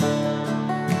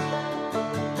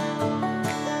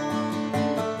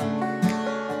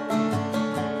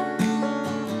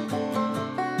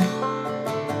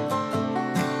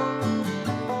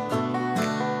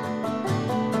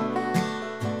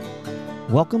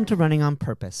Welcome to Running on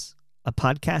Purpose, a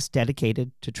podcast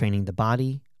dedicated to training the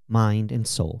body, mind, and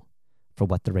soul for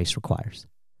what the race requires.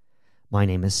 My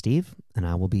name is Steve, and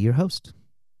I will be your host.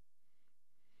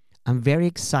 I'm very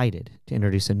excited to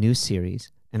introduce a new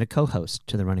series and a co-host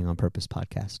to the Running on Purpose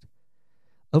podcast.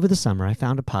 Over the summer, I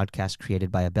found a podcast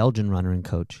created by a Belgian runner and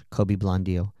coach, Kobe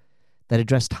Blondeel, that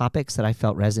addressed topics that I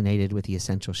felt resonated with the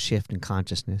essential shift in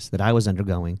consciousness that I was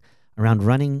undergoing around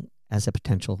running as a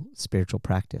potential spiritual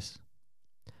practice.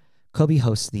 Kobe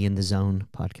hosts the In the Zone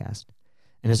podcast,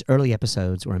 and his early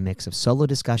episodes were a mix of solo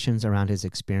discussions around his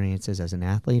experiences as an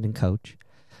athlete and coach,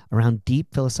 around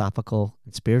deep philosophical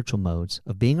and spiritual modes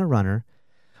of being a runner,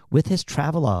 with his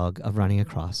travelogue of running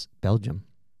across Belgium.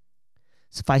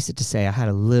 Suffice it to say, I had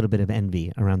a little bit of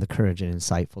envy around the courage and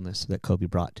insightfulness that Kobe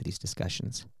brought to these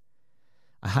discussions.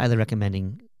 I highly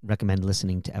recommend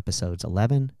listening to episodes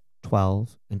 11,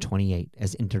 12, and 28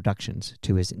 as introductions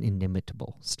to his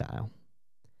inimitable style.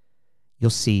 You'll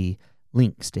see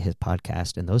links to his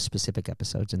podcast and those specific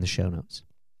episodes in the show notes.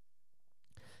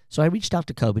 So I reached out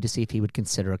to Kobe to see if he would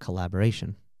consider a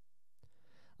collaboration.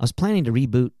 I was planning to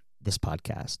reboot this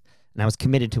podcast, and I was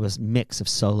committed to a mix of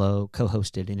solo,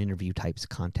 co-hosted, and interview types of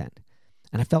content.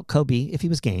 And I felt Kobe, if he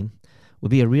was game, would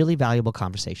be a really valuable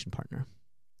conversation partner.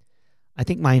 I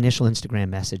think my initial Instagram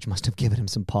message must have given him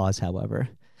some pause, however.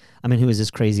 I mean, who is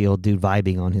this crazy old dude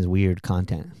vibing on his weird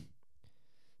content?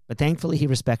 But thankfully, he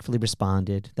respectfully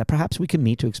responded that perhaps we could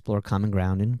meet to explore common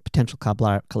ground and potential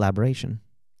collaboration.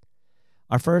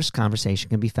 Our first conversation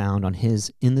can be found on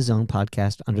his In the Zone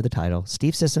podcast under the title,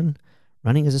 Steve Sisson,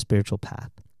 Running as a Spiritual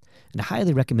Path. And I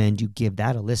highly recommend you give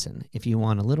that a listen if you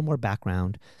want a little more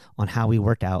background on how we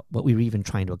worked out what we were even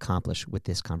trying to accomplish with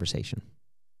this conversation.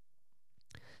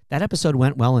 That episode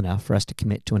went well enough for us to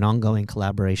commit to an ongoing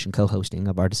collaboration co-hosting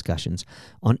of our discussions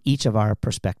on each of our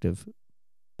prospective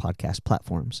podcast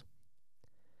platforms.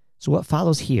 So what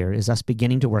follows here is us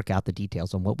beginning to work out the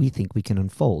details on what we think we can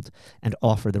unfold and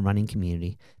offer the running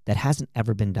community that hasn't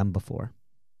ever been done before.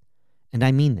 And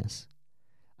I mean this.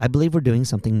 I believe we're doing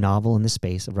something novel in the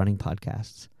space of running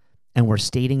podcasts, and we're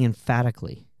stating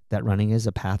emphatically that running is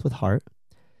a path with heart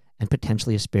and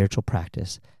potentially a spiritual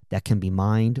practice that can be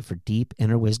mined for deep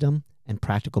inner wisdom and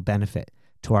practical benefit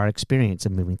to our experience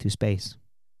of moving through space.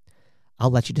 I'll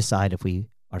let you decide if we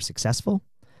are successful,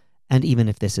 and even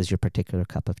if this is your particular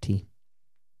cup of tea.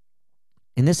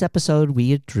 In this episode,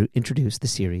 we introduce the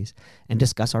series and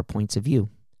discuss our points of view,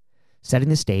 setting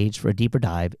the stage for a deeper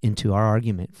dive into our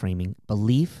argument framing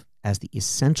belief as the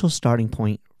essential starting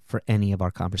point for any of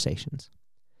our conversations.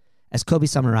 As Kobe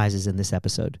summarizes in this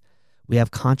episode, we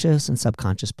have conscious and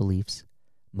subconscious beliefs,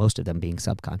 most of them being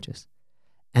subconscious,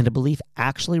 and a belief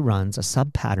actually runs a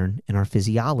sub-pattern in our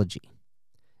physiology.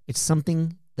 It's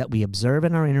something that we observe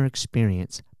in our inner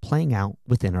experience playing out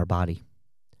within our body.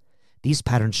 These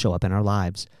patterns show up in our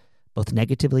lives, both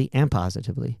negatively and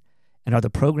positively, and are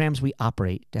the programs we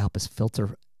operate to help us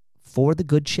filter for the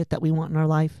good shit that we want in our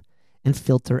life and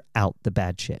filter out the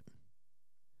bad shit.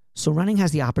 So running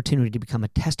has the opportunity to become a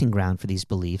testing ground for these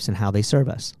beliefs and how they serve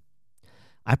us.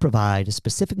 I provide a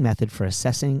specific method for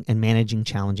assessing and managing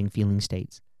challenging feeling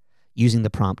states, using the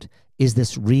prompt, "Is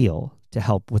this real?" to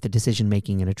help with the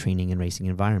decision-making in a training and racing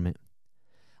environment.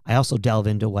 I also delve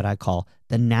into what I call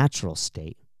the natural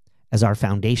state as our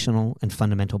foundational and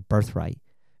fundamental birthright,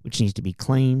 which needs to be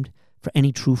claimed for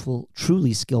any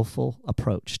truly skillful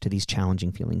approach to these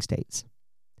challenging feeling states.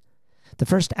 The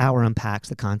first hour unpacks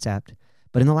the concept,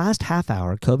 but in the last half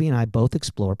hour, Kobe and I both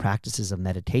explore practices of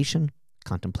meditation,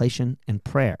 contemplation, and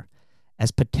prayer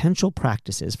as potential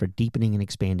practices for deepening and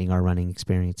expanding our running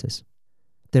experiences.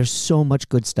 There's so much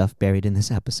good stuff buried in this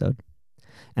episode,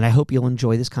 and I hope you'll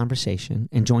enjoy this conversation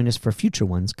and join us for future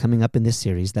ones coming up in this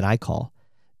series that I call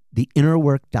the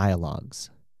Innerwork Dialogues,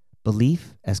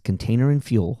 Belief as Container and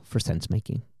Fuel for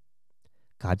Sensemaking.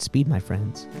 Godspeed, my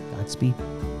friends. Godspeed.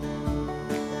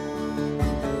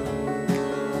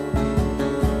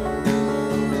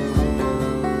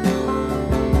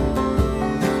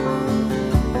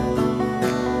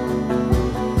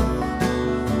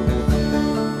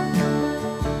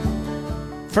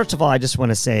 First of all, I just want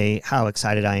to say how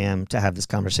excited I am to have this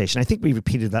conversation. I think we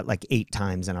repeated that like 8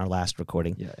 times in our last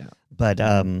recording. Yeah. But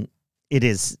it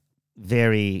is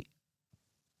very...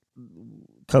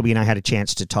 Kobe and I had a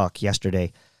chance to talk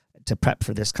yesterday to prep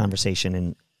for this conversation,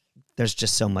 and there's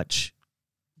just so much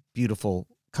beautiful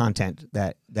content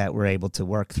that we're able to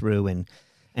work through and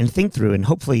think through. And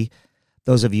hopefully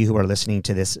those of you who are listening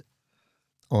to this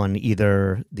on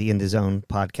either the In the Zone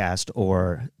podcast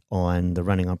or on the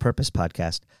Running on Purpose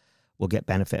podcast will get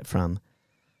benefit from.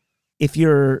 If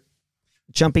you're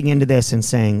jumping into this and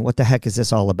saying, what the heck is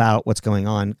this all about? What's going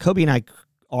on? Kobe and I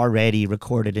already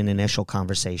recorded an initial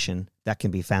conversation that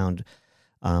can be found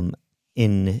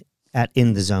in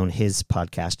the Zone, his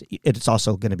podcast. It's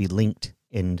also going to be linked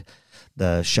in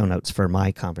the show notes for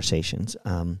my conversations.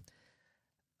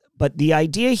 But the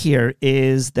idea here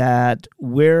is that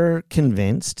we're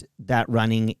convinced that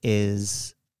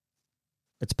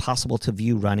it's possible to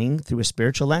view running through a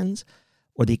spiritual lens,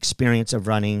 or the experience of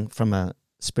running from a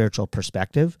spiritual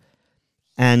perspective.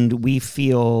 And we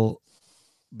feel,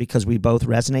 because we both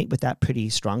resonate with that pretty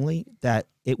strongly, that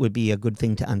it would be a good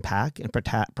thing to unpack and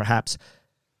perhaps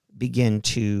begin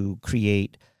to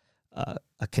create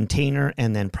a container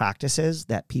and then practices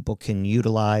that people can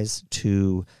utilize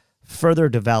to further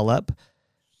develop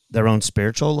their own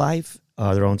spiritual life,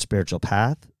 their own spiritual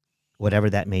path, whatever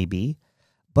that may be,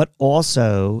 but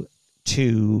also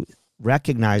to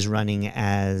recognize running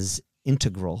as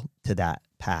integral to that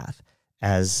path,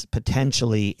 as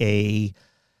potentially a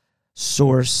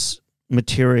source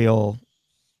material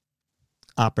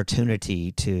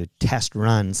opportunity to test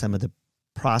run some of the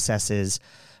processes,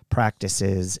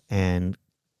 practices, and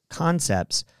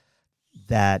concepts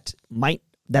that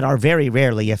are very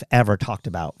rarely, if ever, talked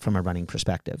about from a running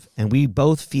perspective. And we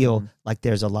both feel like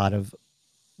there's a lot of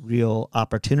real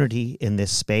opportunity in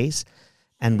this space,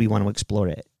 and we want to explore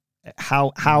it.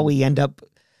 How we end up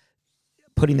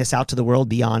putting this out to the world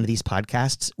beyond these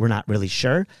podcasts, we're not really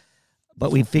sure.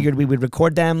 But we figured we would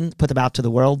record them, put them out to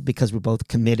the world, because we're both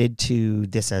committed to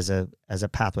this as a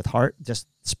path with heart, just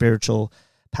spiritual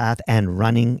path, and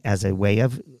running as a way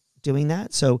of doing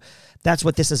that. So that's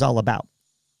what this is all about.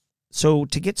 So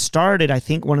to get started, I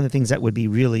think one of the things that would be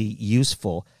really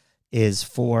useful is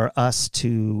for us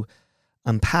to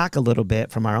unpack a little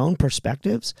bit from our own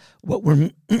perspectives what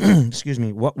we're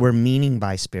what we're meaning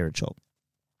by spiritual.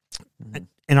 In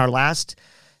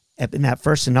that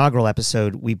first inaugural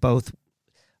episode, we both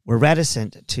were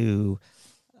reticent to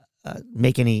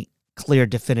make any clear,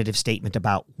 definitive statement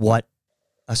about what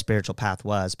a spiritual path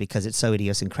was, because it's so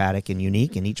idiosyncratic and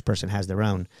unique, and each person has their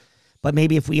own. But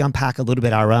maybe if we unpack a little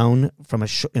bit our own from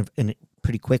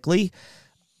pretty quickly,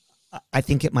 I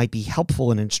think it might be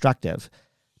helpful and instructive,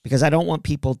 because I don't want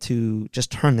people to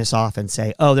just turn this off and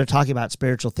say, oh, they're talking about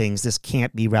spiritual things, this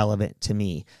can't be relevant to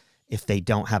me, if they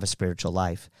don't have a spiritual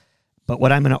life. But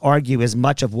what I'm going to argue is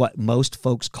much of what most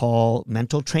folks call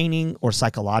mental training or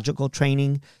psychological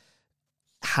training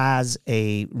has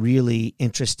a really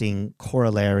interesting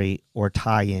corollary or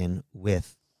tie-in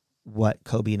with what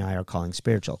Kobe and I are calling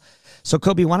spiritual. So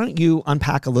Kobe, why don't you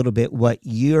unpack a little bit what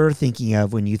you're thinking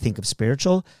of when you think of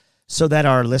spiritual, so that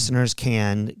our listeners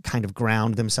can kind of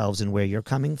ground themselves in where you're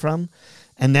coming from.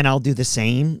 And then I'll do the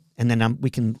same, and then we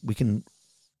can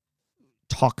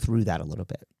talk through that a little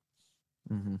bit.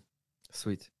 Mm-hmm.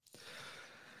 Sweet.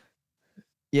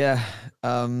 Yeah.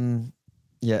 Again,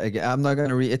 I'm not going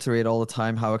to reiterate all the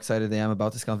time how excited I am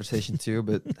about this conversation too,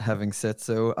 but having said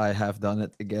so, I have done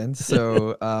it again.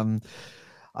 So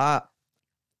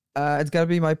it's got to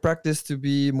be my practice to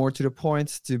be more to the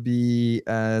point, to be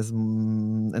as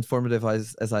informative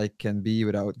as I can be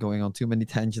without going on too many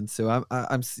tangents. So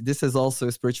this is also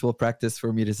a spiritual practice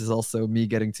for me. This is also me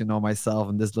getting to know myself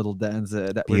and this little dance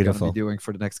that we're going to be doing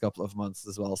for the next couple of months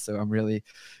as well. So I'm really,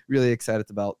 really excited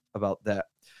about that.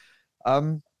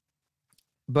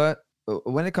 But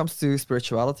when it comes to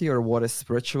spirituality, or what is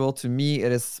spiritual, to me,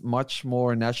 it is much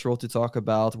more natural to talk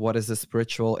about what is a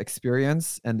spiritual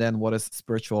experience and then what is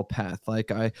spiritual path. Like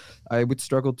I would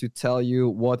struggle to tell you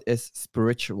what is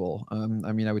spiritual.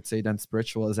 I would say then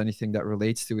spiritual is anything that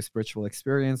relates to a spiritual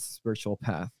experience, spiritual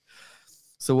path.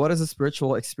 So what is a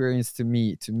spiritual experience to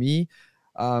me? To me,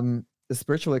 the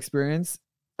spiritual experience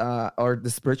or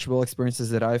the spiritual experiences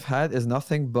that I've had is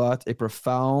nothing but a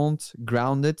profoundly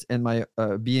grounded in my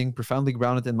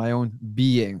own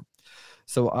being.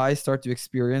 So I start to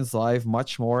experience life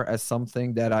much more as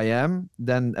something that I am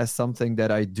than as something that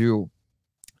I do.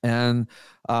 And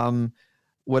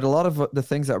with a lot of the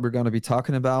things that we're going to be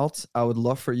talking about, I would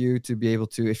love for you to be able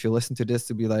to, if you listen to this,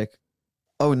 to be like,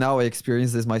 oh, now I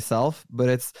experience this myself. But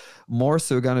it's more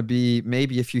so going to be,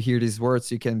 maybe if you hear these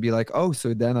words, you can be like, oh,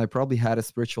 so then I probably had a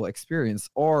spiritual experience.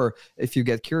 Or if you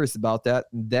get curious about that,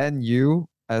 then you,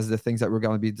 as the things that we're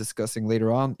going to be discussing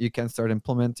later on, you can start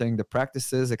implementing the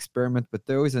practices, experiment with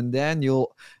those, and then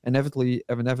you'll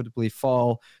inevitably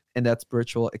fall in that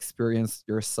spiritual experience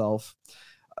yourself.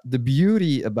 The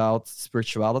beauty about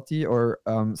spirituality or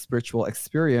spiritual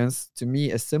experience to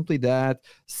me is simply that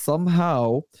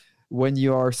somehow when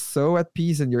you are so at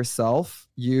peace in yourself,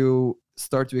 you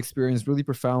start to experience really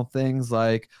profound things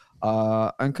like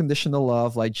unconditional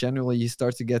love. Like generally, you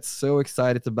start to get so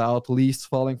excited about leaves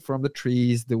falling from the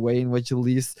trees, the way in which the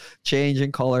leaves change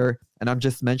in color. And I'm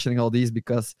just mentioning all these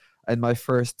because in my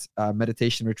first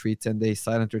meditation retreat, 10-day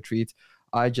silent retreat,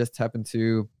 I just happened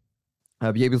to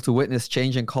be able to witness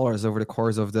changing colors over the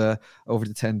course of the over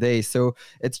the 10 days. So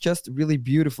it's just really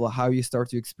beautiful how you start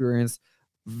to experience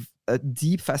a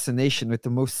deep fascination with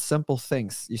the most simple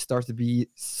things. You start to be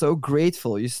so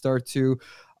grateful. You start to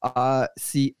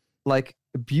see like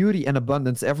beauty and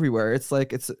abundance everywhere. It's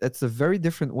like it's a very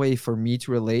different way for me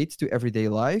to relate to everyday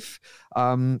life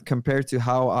compared to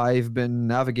how I've been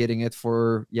navigating it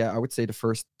for, I would say the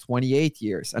first 28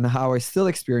 years, and how I still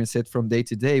experience it from day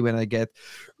to day when I get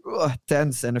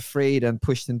tense and afraid and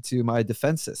pushed into my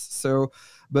defenses. So,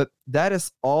 but that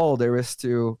is all there is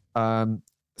to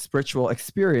spiritual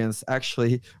experience,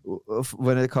 actually,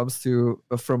 when it comes to,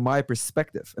 from my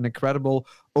perspective, an incredible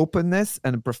openness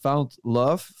and a profound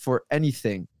love for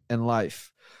anything in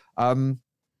life.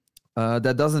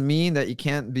 That doesn't mean that you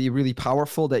can't be really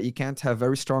powerful, that you can't have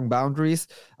very strong boundaries.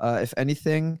 If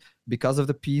anything, because of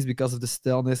the peace, because of the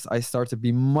stillness, I start to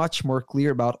be much more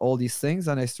clear about all these things,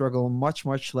 and I struggle much,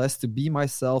 much less to be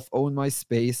myself, own my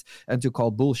space, and to call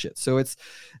bullshit. So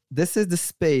this is the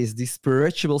space, the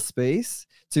spiritual space,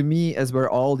 to me, is where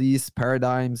all these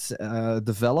paradigms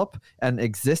develop and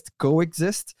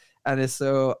coexist. And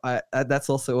so that's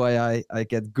also why I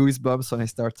get goosebumps when I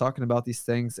start talking about these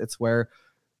things. It's where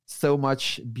so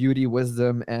much beauty,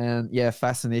 wisdom, and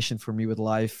fascination for me with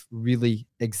life really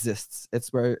exists.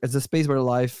 It's a space where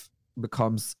life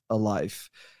becomes alive.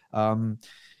 And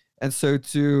so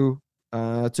to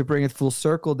bring it full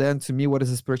circle, then, to me, what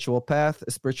is a spiritual path?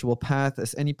 A spiritual path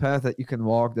is any path that you can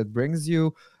walk that brings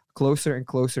you closer and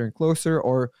closer and closer,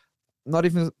 or not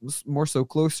even more so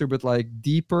closer, but like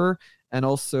deeper, and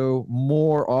also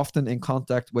more often in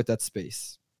contact with that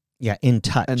space. Yeah, in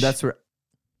touch. And that's where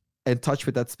in touch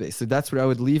with that space. So that's where I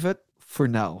would leave it for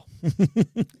now.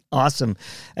 Awesome.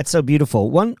 That's so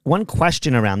beautiful. One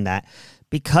question around that,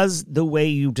 because the way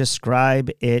you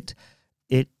describe it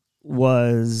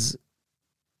was,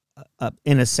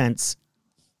 in a sense,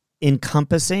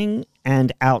 encompassing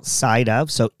and outside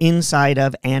of, so inside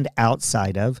of and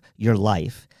outside of your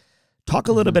life. Talk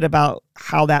a little bit about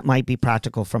how that might be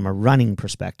practical from a running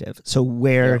perspective. So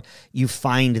where you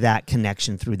find that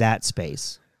connection through that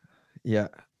space. Yeah.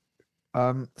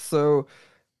 So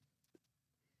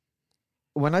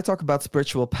when I talk about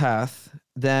spiritual path,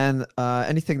 then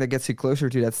anything that gets you closer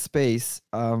to that space,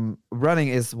 running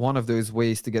is one of those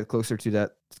ways to get closer to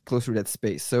that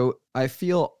space. So I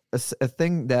feel a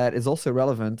thing that is also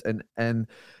relevant and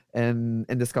in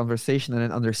this conversation and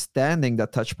in understanding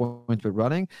that touch point with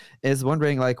running is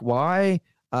wondering, like, why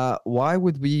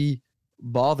would we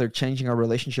bother changing our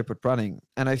relationship with running?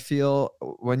 And I feel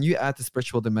when you add the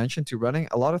spiritual dimension to running,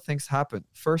 a lot of things happen.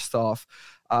 First off,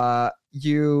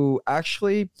 you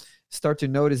actually start to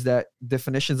notice that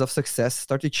definitions of success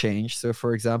start to change. So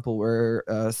for example, where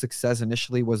success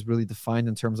initially was really defined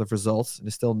in terms of results, and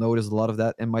I still notice a lot of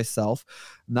that in myself.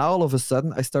 Now all of a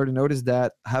sudden I start to notice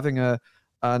that having an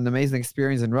amazing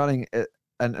experience in running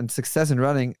and success in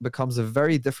running becomes a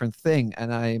very different thing.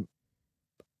 And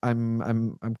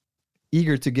I'm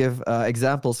eager to give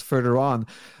examples further on.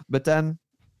 But then,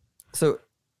 so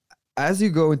as you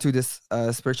go into this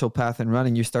spiritual path in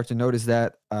running, you start to notice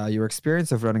that your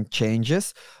experience of running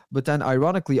changes. But then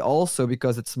ironically also,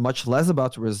 because it's much less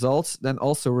about the results, then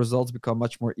also results become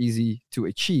much more easy to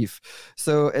achieve.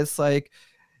 So it's like,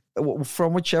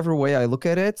 from whichever way I look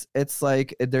at it, it's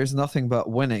like there's nothing but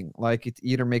winning. Like it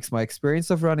either makes my experience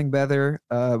of running better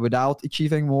without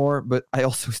achieving more, but I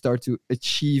also start to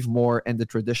achieve more in the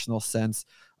traditional sense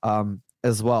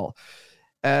as well.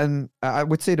 And I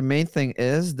would say the main thing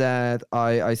is that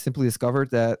I simply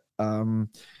discovered that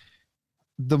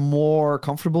the more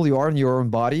comfortable you are in your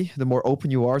own body, the more open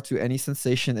you are to any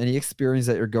sensation, any experience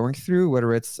that you're going through,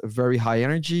 whether it's very high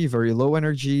energy, very low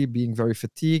energy, being very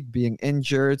fatigued, being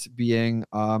injured, being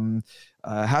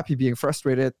happy, being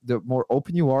frustrated. The more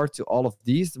open you are to all of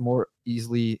these, the more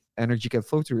easily energy can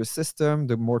flow through your system,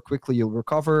 the more quickly you'll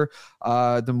recover,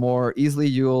 the more easily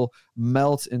you'll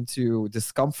melt into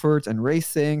discomfort and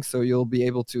racing. So you'll be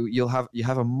able to, you have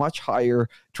a much higher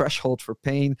threshold for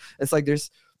pain. It's like there's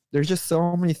just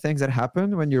so many things that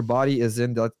happen when your body is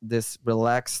in this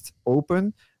relaxed,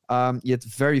 open, yet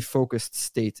very focused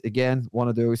state. Again, one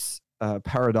of those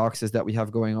paradoxes that we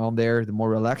have going on there. The more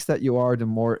relaxed that you are, the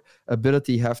more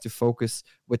ability you have to focus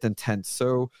with intent.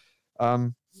 So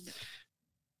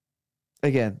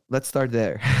again, let's start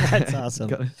there. That's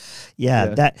awesome.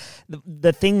 Yeah.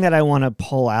 The thing that I want to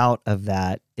pull out of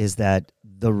that is that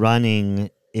the running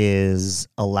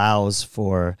allows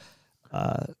for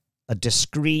a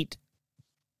discrete,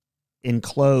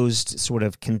 enclosed sort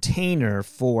of container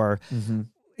for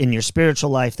in your spiritual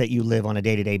life that you live on a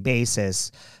day-to-day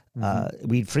basis.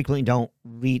 We frequently don't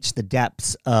reach the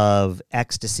depths of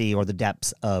ecstasy or the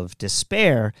depths of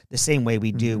despair the same way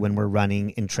we do when we're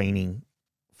running and training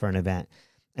for an event.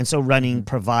 And so running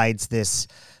provides this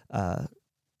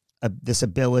this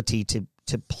ability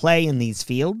to play in these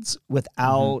fields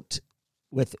without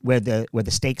where the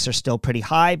stakes are still pretty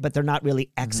high, but they're not really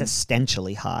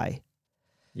existentially high.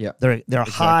 Yeah, they're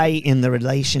exactly. high in the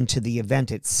relation to the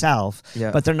event itself,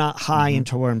 but they're not high in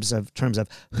terms of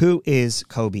who is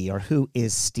Kobe or who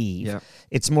is Steve. Yeah.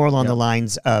 It's more along the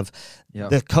lines of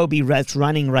the Kobe that's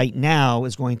running right now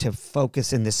is going to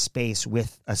focus in this space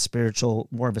with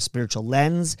more of a spiritual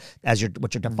lens, as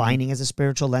what you're defining as a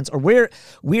spiritual lens, or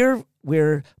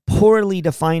we're poorly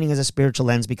defining as a spiritual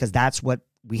lens because that's what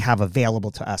we have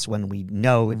available to us when we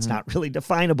know it's not really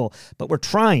definable, but we're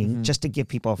trying just to give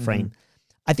people a frame.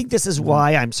 I think this is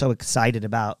why I'm so excited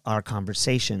about our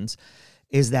conversations,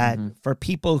 is that for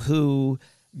people who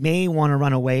may want to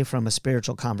run away from a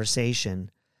spiritual conversation,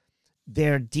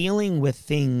 they're dealing with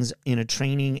things in a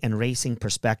training and racing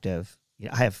perspective.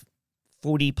 I have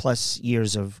 30 to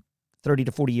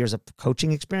 40 years of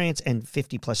coaching experience and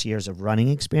 50 plus years of running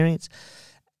experience.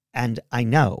 And I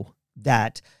know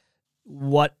that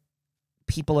what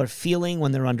people are feeling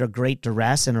when they're under great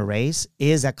duress in a race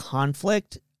is a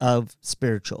conflict of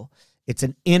spiritual. It's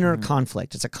an inner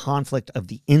conflict. It's a conflict of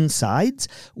the insides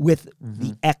with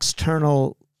the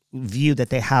external view that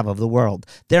they have of the world.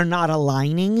 They're not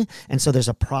aligning, and so there's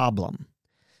a problem.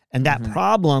 And that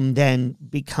problem then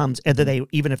becomes,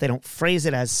 even if they don't phrase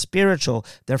it as spiritual,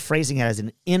 they're phrasing it as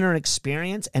an inner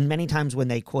experience. And many times when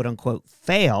they quote unquote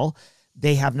fail,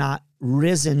 they have not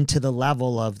risen to the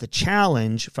level of the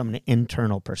challenge from an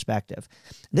internal perspective.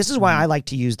 This is why I like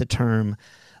to use the term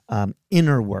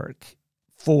inner work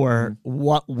for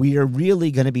what we're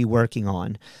really going to be working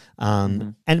on.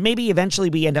 And maybe eventually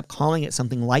we end up calling it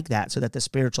something like that so that the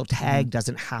spiritual tag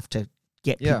doesn't have to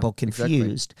get people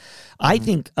confused. Exactly. I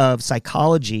think of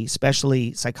psychology,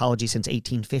 especially psychology since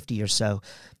 1850 or so,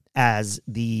 as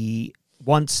the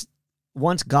once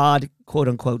God, quote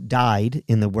unquote, died,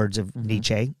 in the words of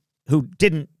Nietzsche, who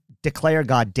didn't declare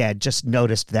God dead, just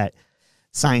noticed that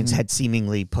science had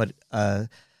seemingly put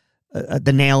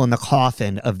the nail in the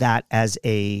coffin of that as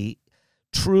a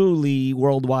truly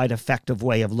worldwide effective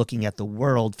way of looking at the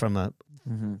world from a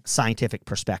scientific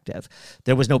perspective.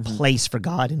 There was no place for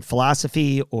God in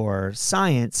philosophy or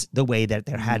science the way that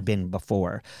there had been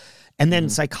before. And then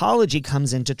psychology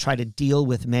comes in to try to deal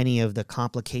with many of the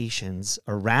complications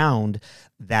around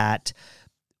that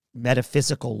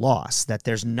metaphysical loss, that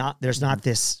there's not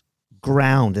this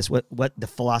ground, this what the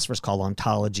philosophers call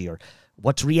ontology, or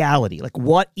what's reality, like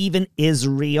what even is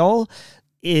real,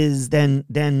 is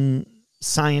then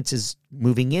science is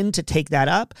moving in to take that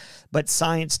up, but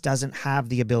science doesn't have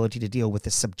the ability to deal with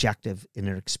the subjective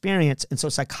inner experience. And so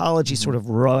psychology sort of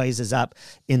rises up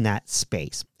in that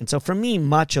space. And so for me,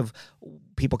 much of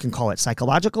people can call it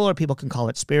psychological or people can call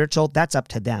it spiritual. That's up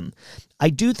to them. I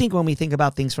do think when we think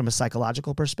about things from a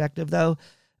psychological perspective, though,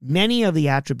 many of the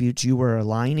attributes you were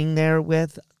aligning there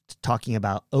with, talking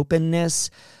about openness,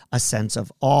 a sense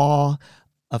of awe,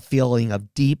 a feeling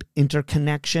of deep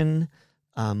interconnection,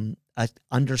 an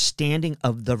understanding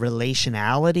of the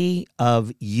relationality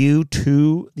of you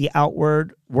to the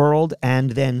outward world,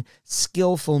 and then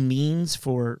skillful means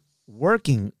for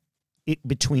working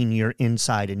between your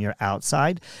inside and your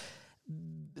outside.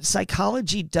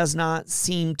 Psychology does not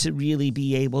seem to really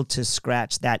be able to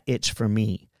scratch that itch for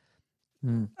me.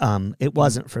 It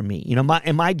wasn't for me. You know,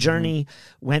 my journey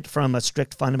went from a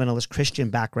strict fundamentalist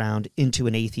Christian background into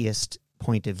an atheist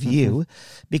point of view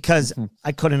because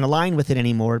I couldn't align with it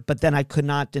anymore, but then I could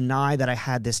not deny that I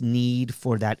had this need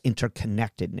for that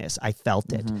interconnectedness. I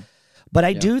felt it. But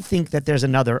I do think that there's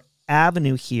another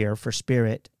avenue here for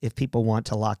spirit if people want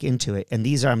to lock into it. And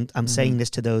these are, I'm saying this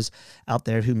to those out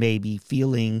there who may be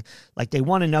feeling like they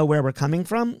want to know where we're coming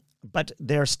from, but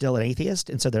they're still an atheist.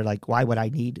 And so they're like, why would I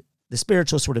need the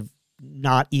spiritual, sort of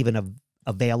not even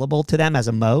available to them as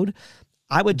a mode?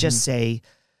 I would just say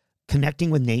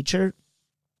connecting with nature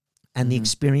and the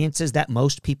experiences that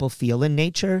most people feel in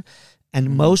nature,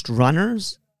 and most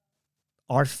runners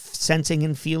are sensing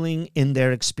and feeling in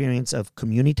their experience of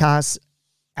communitas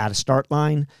at a start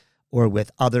line or with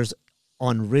others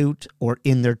en route or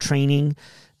in their training,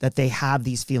 that they have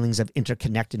these feelings of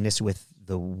interconnectedness with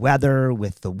the weather,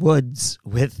 with the woods,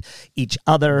 with each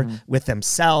other, with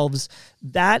themselves.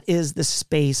 That is the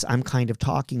space I'm kind of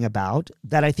talking about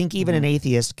that I think even an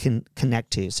atheist can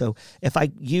connect to. So if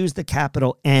I use the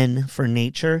capital N for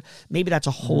nature, maybe that's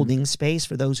a holding space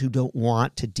for those who don't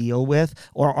want to deal with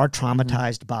or are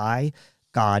traumatized by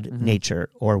God, nature,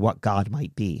 or what God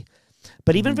might be.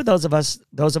 But even for those of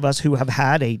us who have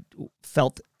had a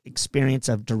felt experience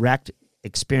of direct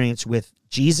experience with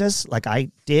Jesus, like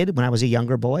I did when I was a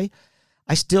younger boy,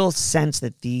 I still sense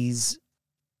that these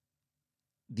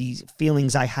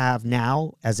feelings I have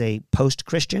now as a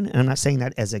post-Christian, and I'm not saying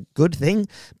that as a good thing.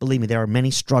 Believe me, there are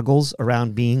many struggles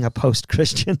around being a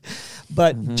post-Christian,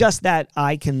 but just that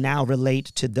I can now relate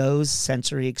to those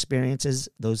sensory experiences,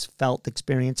 those felt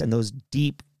experience, and those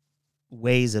deep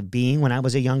ways of being when I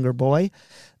was a younger boy.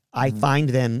 I find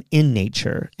them in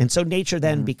nature. And so nature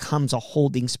then becomes a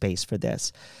holding space for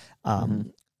this.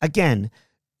 Again,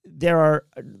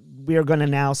 we are going to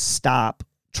now stop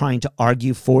trying to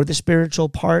argue for the spiritual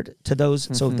part to those.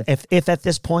 So if at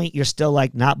this point you're still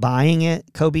like not buying it,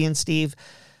 Kobe and Steve,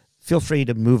 feel free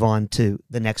to move on to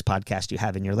the next podcast you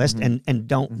have in your list and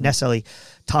don't necessarily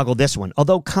toggle this one.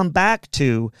 Although come back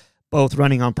to both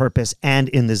Running on Purpose and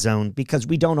In the Zone, because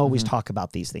we don't always talk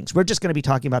about these things. We're just going to be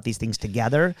talking about these things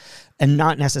together and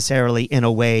not necessarily in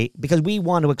a way, because we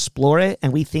want to explore it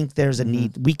and we think there's a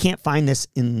need. We can't find this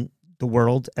in the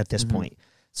world at this point.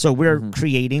 So we're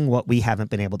creating what we haven't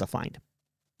been able to find.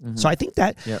 So I think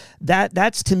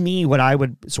that's to me what I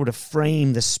would sort of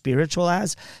frame the spiritual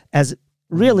as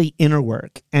really inner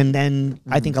work. And then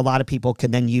I think a lot of people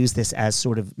can then use this as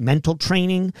sort of mental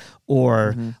training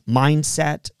or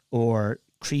mindset, or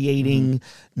creating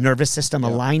nervous system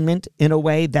alignment in a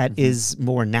way that is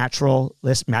more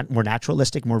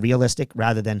naturalistic, more realistic,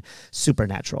 rather than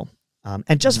supernatural.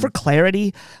 And just for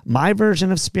clarity, my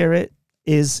version of spirit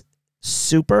is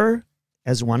super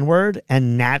as one word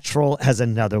and natural as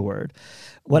another word.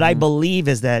 What I believe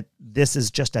is that this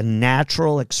is just a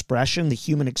natural expression, the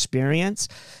human experience,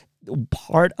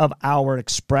 part of our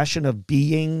expression of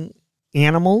being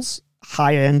animals,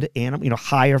 high-end animal,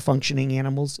 higher functioning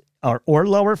animals or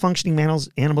lower functioning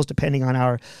animals depending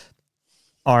on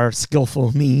our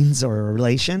skillful means or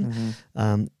relation.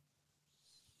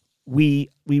 We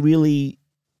really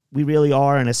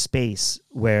are in a space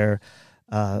where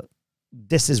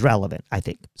this is relevant, I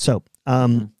think. So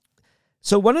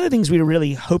so one of the things we were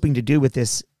really hoping to do with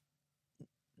this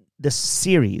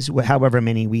series, however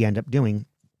many we end up doing,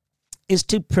 is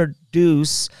to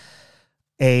produce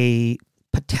a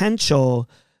potential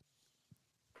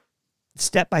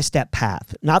step-by-step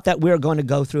path. Not that we're going to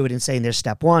go through it and saying there's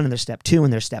step 1 and there's step 2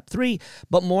 and there's step 3,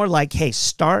 but more like, hey,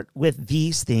 start with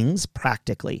these things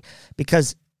practically.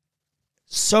 Because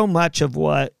so much of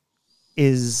what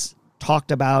is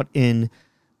talked about in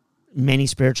many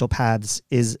spiritual paths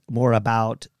is more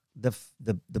about the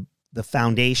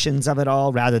foundations of it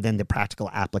all rather than the practical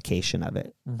application of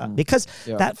it. Because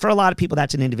that for a lot of people,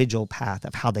 that's an individual path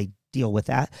of how they deal with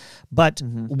that. But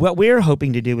what we're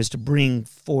hoping to do is to bring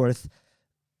forth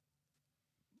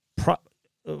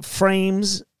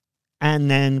frames and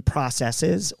then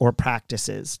processes or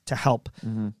practices to help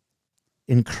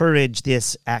encourage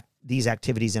these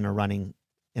activities in a running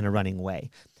way.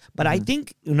 But I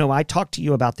think, I talked to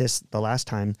you about this the last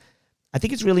time. I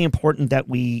think it's really important that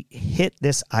we hit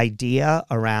this idea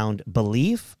around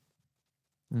belief,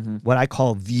 what I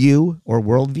call view or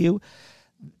worldview,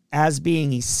 as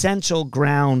being essential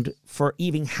ground for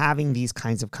even having these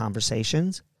kinds of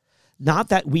conversations. Not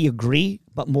that we agree,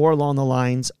 but more along the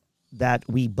lines that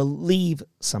we believe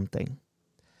something.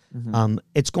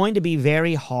 It's going to be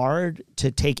very hard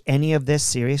to take any of this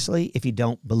seriously if you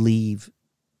don't believe.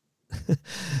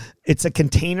 It's a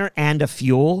container and a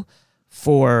fuel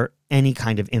for any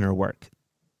kind of inner work.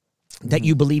 That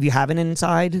you believe you have an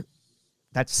inside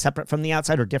that's separate from the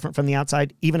outside or different from the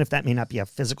outside, even if that may not be a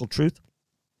physical truth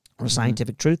or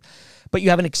scientific truth, but you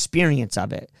have an experience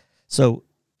of it. So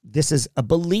a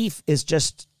belief is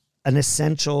just an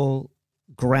essential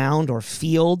ground or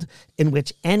field in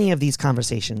which any of these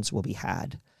conversations will be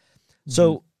had.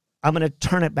 So I'm going to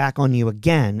turn it back on you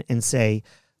again and say,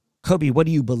 Kobe, what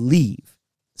do you believe?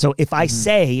 So if I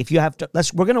say, if you have to,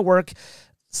 we're going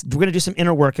to do some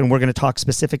inner work, and we're going to talk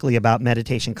specifically about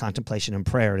meditation, contemplation, and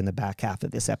prayer in the back half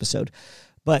of this episode.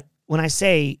 But when I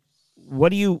say, what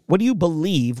do you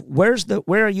believe? Where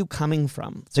are you coming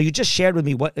from? So you just shared with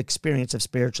me what experience of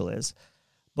spiritual is,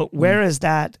 but where is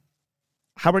that?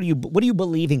 What are you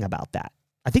believing about that?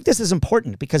 I think this is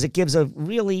important because it gives a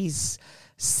really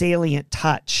salient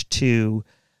touch to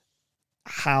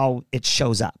how it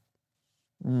shows up.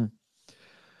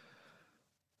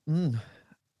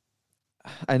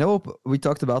 I know we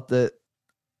talked about this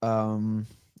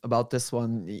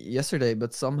one yesterday,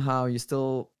 but somehow you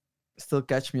still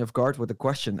catch me off guard with the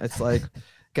question. It's like,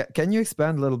 can you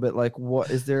expand a little bit? Like, what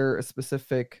is there a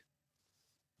specific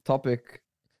topic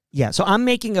Yeah, so I'm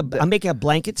making a that?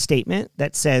 blanket statement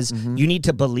that says Mm-hmm, you need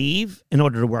to believe in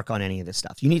order to work on any of this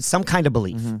stuff. You need some kind of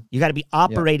belief. mm-hmm, You got to be yeah.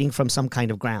 operating from some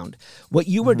kind of ground. What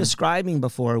you were Mm-hmm, describing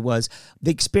before was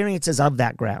the experiences of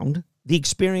that ground, the mm-hmm,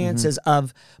 experiences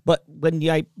of. But when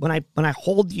I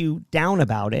hold you down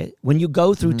about it, when you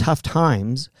go through mm-hmm, tough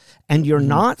times and you're mm-hmm,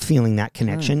 not feeling that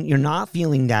connection, you're not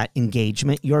feeling that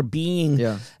engagement, you're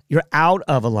yeah. out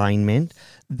of alignment.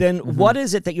 Then Mm-hmm, what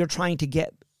is it that you're trying to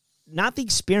get? Not the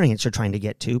experience you're trying to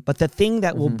get to, but the thing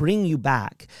that will mm-hmm, bring you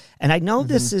back. And I know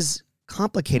mm-hmm, this is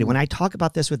complicated. mm-hmm, When I talk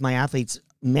about this with my athletes,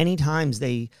 many times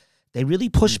they really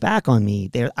push back on me.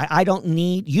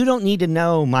 You don't need to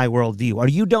know my worldview, or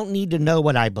you don't need to know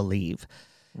what I believe.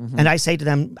 mm-hmm, And I say to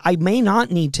them, I may not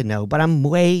need to know, but I'm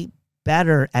way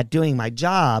better at doing my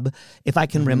job if I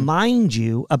can mm-hmm, remind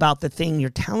you about the thing you're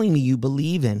telling me you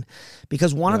believe in.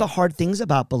 Because one of yeah. the hard things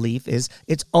about belief is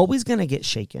it's always going to get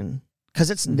shaken, because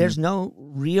Mm-hmm, there's no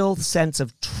real sense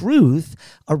of truth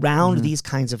around mm-hmm, these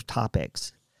kinds of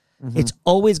topics. mm-hmm, It's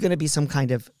always going to be some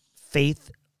kind of faith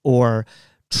or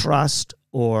trust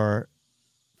or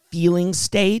feeling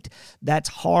state that's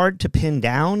hard to pin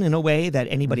down in a way that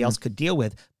anybody mm-hmm, else could deal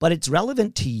with, but it's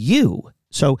relevant to you.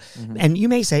 So, mm-hmm, and you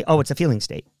may say, oh, it's a feeling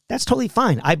state. That's totally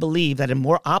fine. I believe that a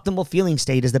more optimal feeling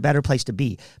state is the better place to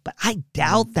be, but I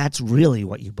doubt that's really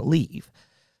what you believe.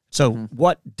 So mm-hmm,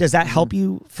 what does that mm-hmm. help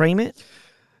you frame it?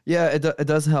 Yeah, it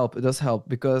does help. It does help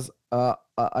because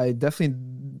I definitely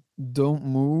don't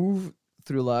move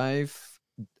through life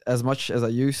as much as I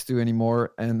used to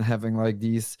anymore, and having like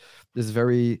this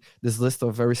list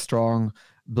of very strong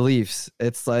beliefs.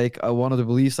 It's like one of the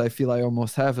beliefs I feel I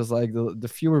almost have is like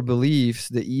the fewer beliefs,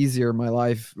 the easier my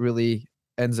life really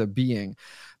ends up being.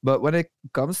 But when it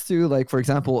comes to, like, for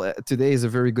example, today is a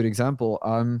very good example.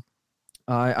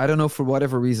 I don't know, for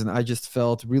whatever reason, I just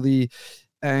felt really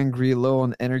angry, low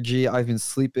on energy. I've been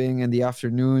sleeping in the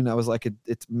afternoon. I was like,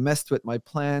 it messed with my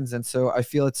plans. And so I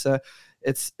feel it's an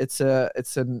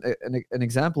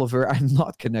example of where I'm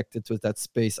not connected with that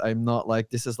space. I'm not like,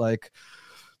 this is like,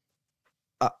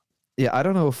 yeah, I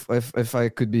don't know if I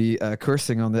could be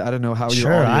cursing on the, I don't know how your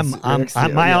Sure, audience reacts to,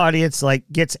 my yeah. audience like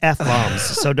gets F-bombs,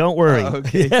 so don't worry.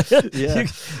 Okay. Yeah.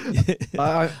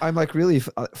 I'm like, really,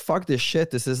 fuck this shit.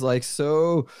 This is like,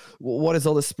 so what is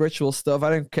all this spiritual stuff? I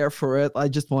don't care for it. I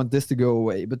just want this to go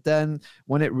away. But then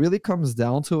when it really comes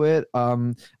down to it, I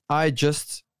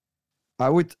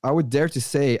would dare to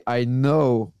say I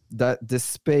know that this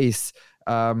space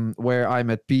where I'm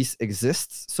at peace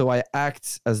exists. So I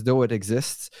act as though it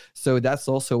exists. So that's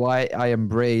also why I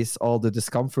embrace all the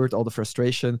discomfort, all the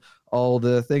frustration, all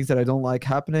the things that I don't like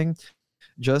happening,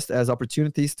 just as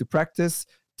opportunities to practice,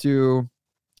 to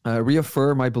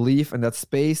reaffirm my belief in that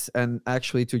space, and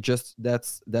actually to just,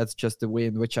 that's just the way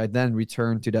in which I then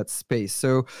return to that space.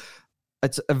 So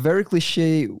it's a very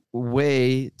cliche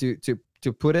way to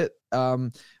put it,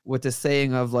 with the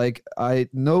saying of like, I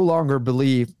no longer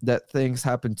believe that things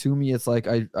happen to me. It's like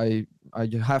I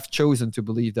have chosen to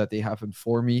believe that they happen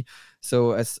for me.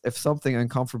 So as if something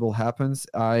uncomfortable happens,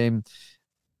 I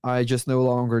just no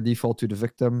longer default to the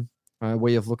victim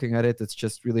way of looking at it. It's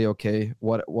just really, okay,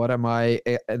 what am I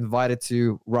invited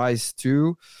to rise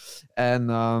to?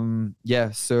 And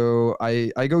yeah, so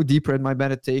I go deeper in my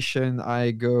meditation.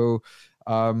 I go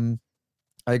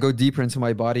deeper into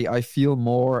my body. I feel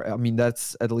more. I mean,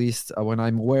 that's at least when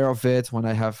I'm aware of it, when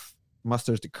I have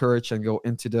mustered the courage and go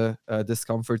into the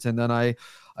discomfort, and then I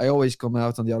always come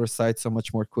out on the other side so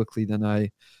much more quickly than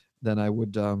I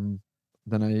would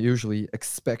than I usually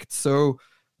expect. So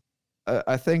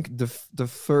I think the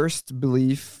first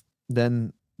belief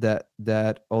then that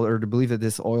or the belief that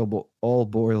this all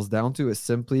boils down to is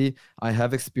simply, I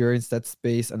have experienced that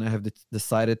space, and I have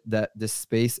decided that this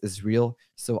space is real,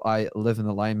 so I live in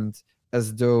alignment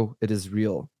as though it is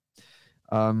real.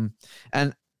 And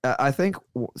I think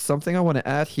something I want to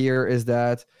add here is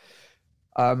that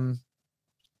I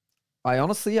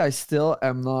still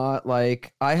am not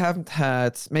like, I haven't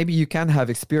had, maybe you can have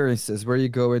experiences where you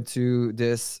go into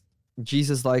this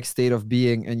Jesus-like state of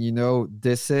being, and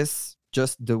this is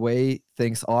just the way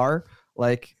things are.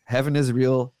 Like, heaven is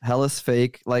real, hell is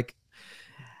fake. Like,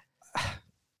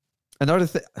 another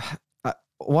thing,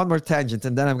 one more tangent,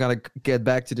 and then I'm gonna get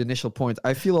back to the initial point.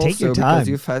 I feel Take your also,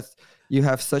 because time. you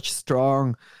have such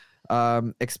strong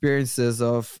experiences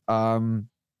of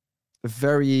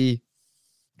very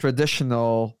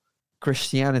traditional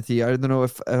Christianity. I don't know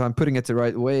if I'm putting it the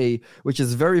right way, which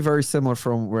is very, very similar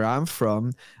from where I'm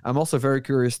from. I'm also very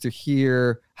curious to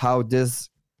hear how this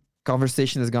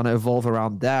conversation is going to evolve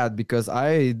around that, because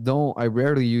I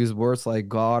rarely use words like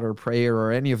God or prayer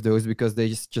or any of those, because they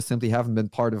just simply haven't been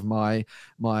part of my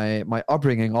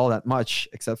upbringing all that much,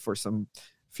 except for some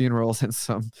funerals and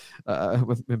some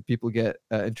when people get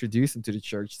introduced into the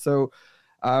church. So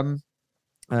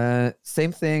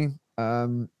same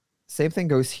thing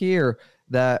goes here,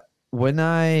 that when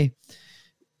I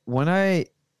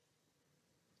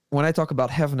talk about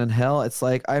heaven and hell, it's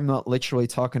like I'm not literally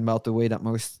talking about the way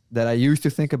that I used to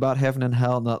think about heaven and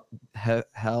hell, not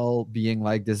hell being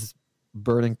like this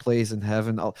burning place in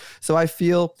heaven. So I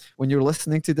feel when you're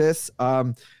listening to this,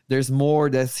 there's more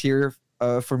that's here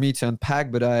for me to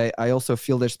unpack, but I also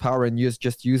feel there's power in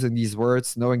just using these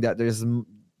words, knowing that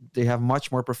they have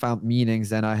much more profound meanings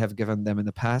than I have given them in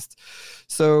the past.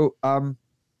 So and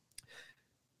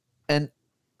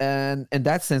in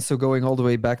that sense, so going all the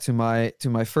way back to my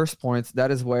first point, that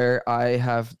is where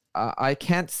I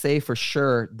can't say for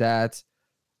sure that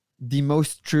the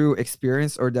most true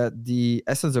experience, or that the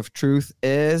essence of truth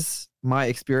is my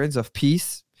experience of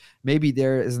peace.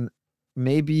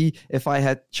 Maybe if I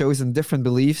had chosen different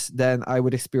beliefs, then I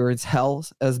would experience hell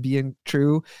as being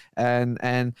true.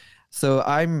 And so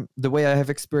the way I have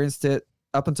experienced it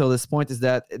up until this point is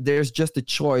that there's just a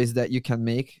choice that you can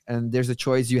make, and there's a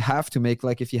choice you have to make.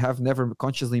 Like if you have never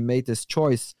consciously made this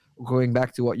choice, going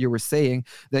back to what you were saying,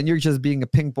 then you're just being a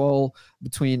ping ball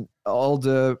between all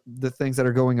the things that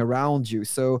are going around you.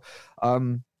 So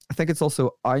I think it's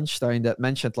also Einstein that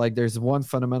mentioned, like, there's one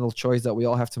fundamental choice that we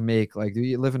all have to make. Like, do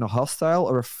you live in a hostile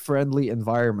or a friendly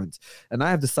environment? And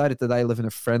I have decided that I live in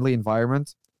a friendly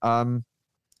environment.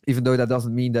 Even though that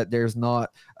doesn't mean that there's not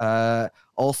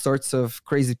all sorts of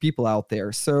crazy people out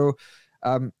there. So,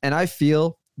 and I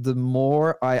feel the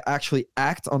more I actually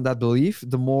act on that belief,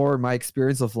 the more my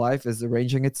experience of life is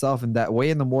arranging itself in that way,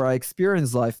 and the more I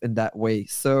experience life in that way.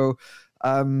 So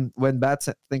when bad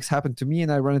things happen to me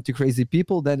and I run into crazy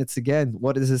people, then it's again,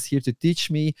 what is this here to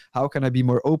teach me? How can I be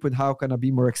more open? How can I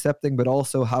be more accepting? But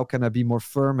also, how can I be more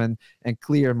firm and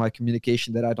clear in my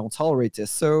communication that I don't tolerate this?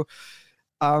 So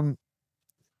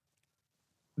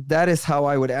that is how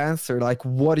I would answer. Like,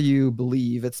 what do you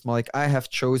believe? It's like, I have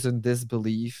chosen this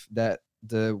belief that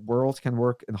the world can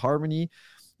work in harmony,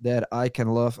 that I can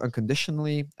love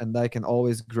unconditionally, and I can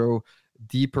always grow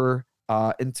deeper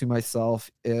into myself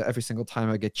every single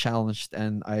time I get challenged.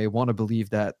 And I want to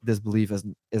believe that this belief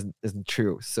isn't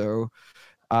true. So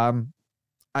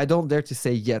I don't dare to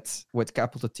say yet with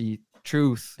capital T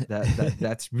truth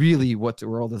that's really what the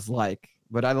world is like,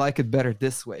 but I like it better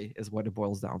this way, is what it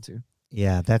boils down to.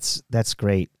 Yeah, that's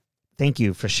great. Thank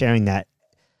you for sharing that.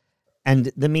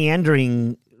 And the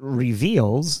meandering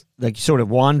reveals, like sort of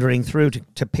wandering through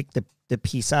to pick the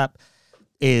piece up,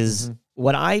 is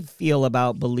what I feel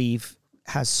about belief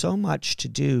has so much to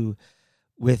do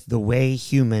with the way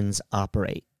humans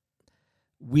operate.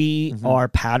 We are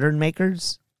pattern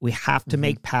makers. We have to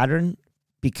make pattern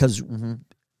because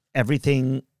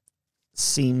everything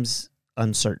seems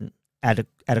uncertain at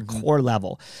a core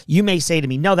level. You may say to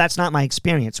me, no, that's not my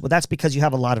experience. Well, that's because you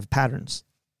have a lot of patterns.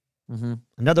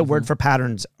 Another word for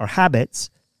patterns are habits.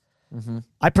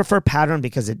 I prefer pattern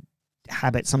because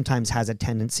habit sometimes has a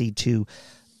tendency to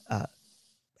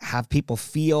have people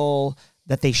feel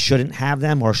that they shouldn't have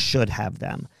them or should have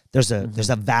them. There's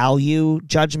a value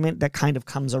judgment that kind of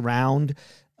comes around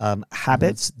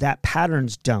habits that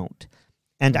patterns don't.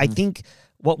 And I think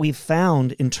what we've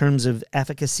found in terms of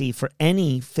efficacy for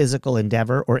any physical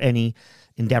endeavor or any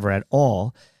endeavor at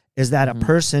all is that a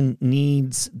person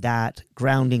needs that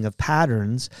grounding of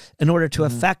patterns in order to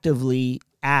effectively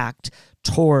act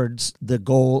towards the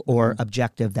goal or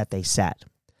objective that they set.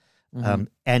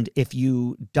 And if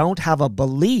you don't have a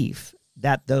belief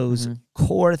that those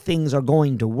core things are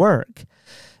going to work,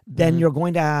 then you're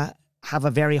going to have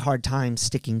a very hard time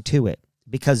sticking to it,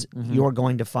 because you're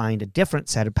going to find a different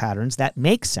set of patterns that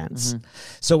make sense.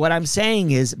 So what I'm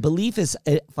saying is belief is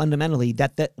fundamentally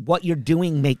that what you're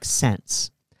doing makes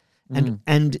sense.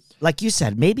 And like you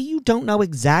said, maybe you don't know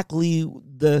exactly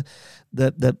the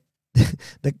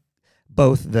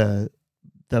both the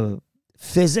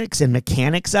physics and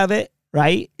mechanics of it,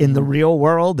 right, in the real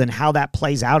world, and how that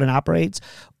plays out and operates,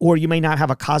 or you may not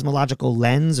have a cosmological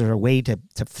lens or a way to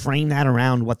frame that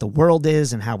around what the world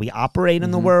is and how we operate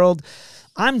in the world.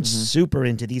 I'm super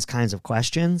into these kinds of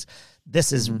questions.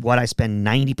 This is what I spend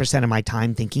 90% of my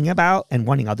time thinking about and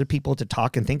wanting other people to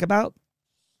talk and think about.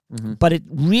 But it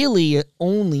really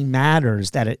only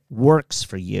matters that it works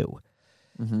for you.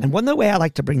 And one of the way I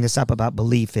like to bring this up about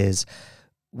belief is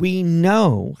we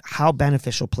know how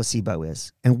beneficial placebo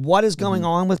is. And what is going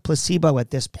on with placebo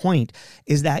at this point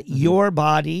is that your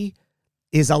body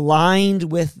is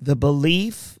aligned with the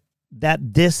belief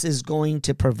that this is going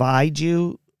to provide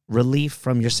you relief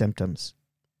from your symptoms.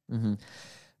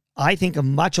 I think of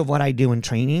much of what I do in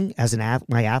training as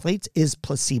my athletes is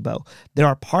placebo. There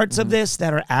are parts of this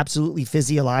that are absolutely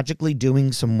physiologically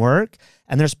doing some work,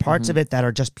 and there's parts of it that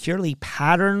are just purely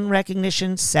pattern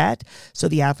recognition set, so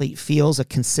the athlete feels a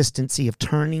consistency of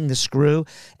turning the screw,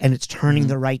 and it's turning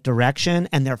the right direction,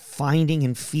 and they're finding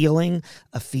and feeling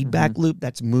a feedback loop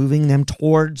that's moving them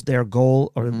towards their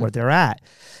goal or where they're at.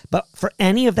 But for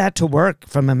any of that to work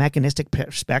from a mechanistic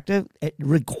perspective, it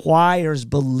requires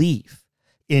belief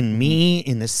in me,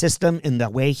 in the system, in the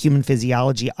way human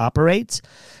physiology operates.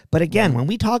 But again, when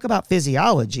we talk about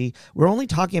physiology, we're only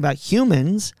talking about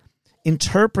humans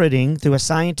interpreting through a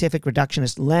scientific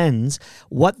reductionist lens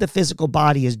what the physical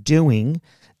body is doing,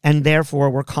 and therefore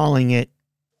we're calling it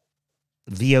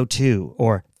VO2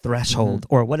 or threshold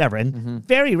or whatever. And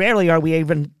very rarely are we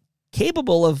even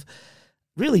capable of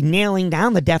really nailing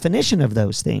down the definition of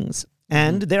those things.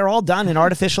 And they're all done in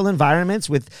artificial environments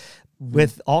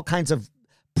with all kinds of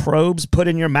probes put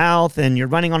in your mouth, and you're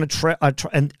running on a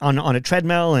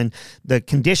treadmill, and the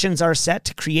conditions are set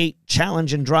to create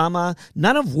challenge and drama,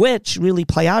 none of which really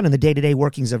play out in the day-to-day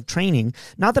workings of training.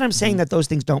 Not that I'm saying that those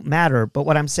things don't matter, but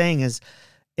what I'm saying is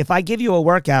if I give you a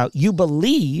workout, you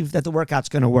believe that the workout's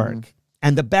going to work.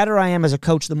 And the better I am as a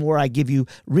coach, the more I give you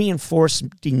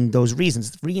reinforcing those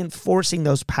reasons, reinforcing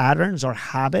those patterns or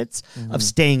habits of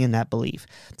staying in that belief.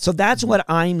 So that's what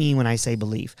I mean when I say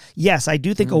belief. Yes, I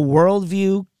do think a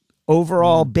worldview,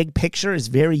 overall big picture is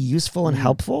very useful and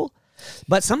helpful.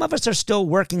 But some of us are still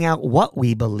working out what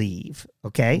we believe,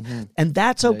 okay? And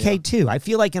that's okay too. I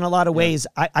feel like in a lot of ways,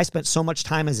 I spent so much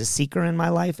time as a seeker in my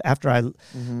life. After I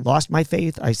lost my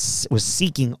faith, I was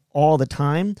seeking all the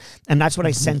time. And that's what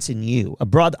I sense in you. A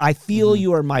brother, I feel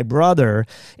you are my brother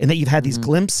in that you've had these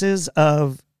glimpses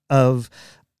of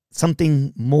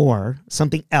something more,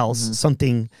 something else,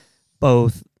 something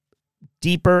both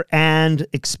deeper and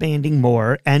expanding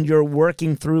more, and you're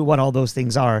working through what all those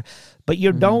things are, but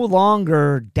you no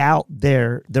longer doubt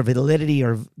the validity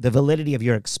of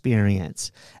your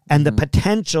experience and the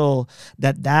potential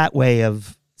that way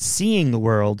of seeing the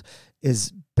world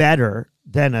is better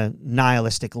than a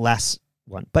nihilistic less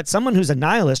one. But someone who's a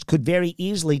nihilist could very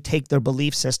easily take their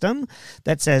belief system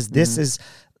that says this is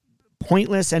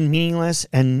pointless and meaningless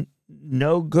and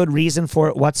no good reason for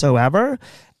it whatsoever,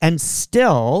 and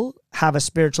still have a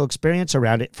spiritual experience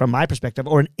around it from my perspective,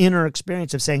 or an inner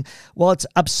experience of saying, well, it's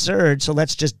absurd, so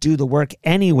let's just do the work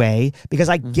anyway, because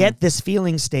I get this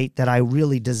feeling state that I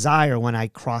really desire when I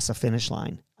cross a finish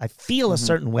line. I feel a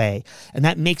certain way, and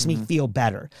that makes me feel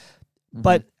better.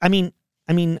 But I mean,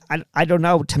 I don't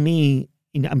know. To me,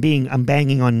 you know, I'm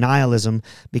banging on nihilism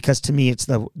because to me it's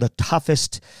the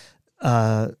toughest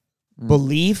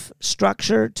belief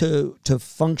structure to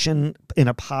function in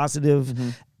a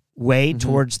positive way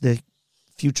towards the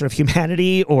future of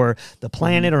humanity or the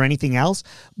planet or anything else.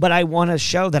 But I want to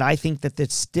show that I think that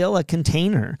it's still a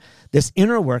container. This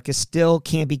inner work is still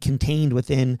can't be contained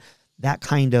within that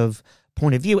kind of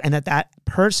point of view, and that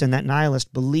person, that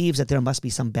nihilist, believes that there must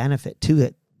be some benefit to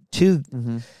it,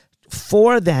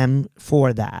 for them,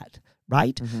 for that,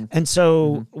 right? And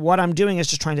so what I'm doing is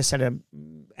just trying to set in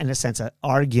a sense, an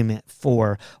argument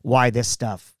for why this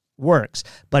stuff works.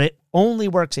 But it only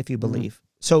works if you believe.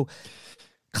 So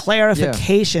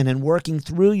clarification and working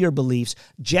through your beliefs,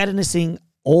 jettisoning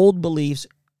old beliefs,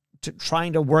 to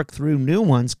trying to work through new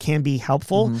ones can be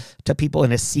helpful to people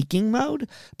in a seeking mode.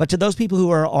 But to those people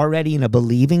who are already in a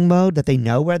believing mode, that they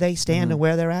know where they stand and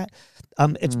where they're at,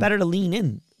 it's better to lean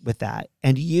in with that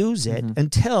and use it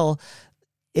until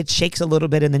it shakes a little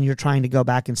bit, and then you're trying to go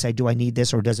back and say, do I need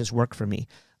this or does this work for me?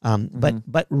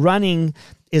 But running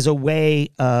is a way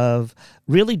of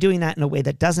really doing that in a way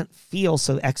that doesn't feel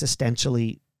so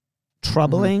existentially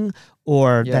troubling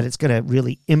or that it's going to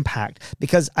really impact.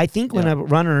 Because I think when a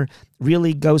runner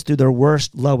really goes through their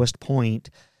worst, lowest point,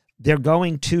 they're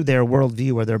going to their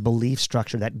worldview or their belief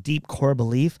structure, that deep core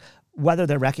belief, whether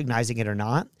they're recognizing it or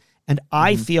not. And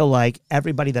I feel like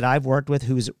everybody that I've worked with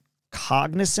who's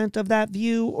cognizant of that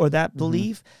view or that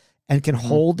belief and can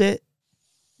hold it,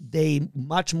 they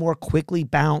much more quickly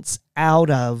bounce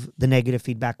out of the negative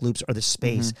feedback loops or the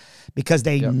space because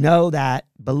they know that,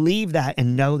 believe that,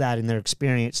 and know that in their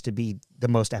experience to be the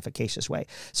most efficacious way.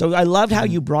 So I loved how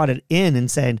you brought it in and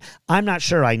said, I'm not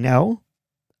sure I know,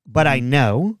 but I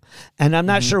know, and I'm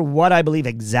not sure what I believe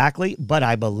exactly, but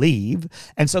I believe.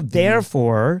 And so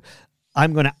therefore,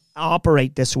 I'm going to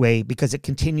operate this way because it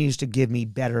continues to give me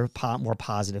better, more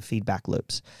positive feedback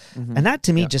loops. And that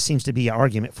to me just seems to be an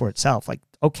argument for itself. Like,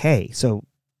 okay, so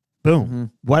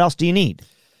boom, what else do you need?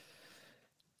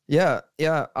 Yeah.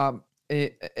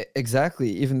 Exactly.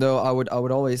 Even though I would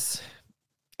always,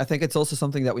 I think it's also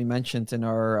something that we mentioned in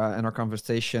our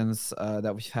conversations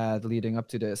that we've had leading up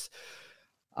to this.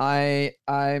 I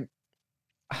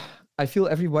feel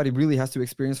everybody really has to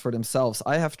experience for themselves.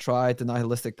 I have tried the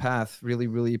nihilistic path really,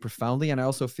 really profoundly, and I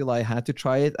also feel I had to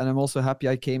try it. And I'm also happy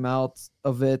I came out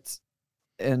of it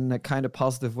in a kind of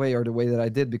positive way, or the way that I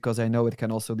did, because I know it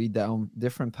can also lead down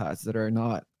different paths that are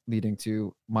not leading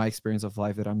to my experience of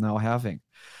life that I'm now having.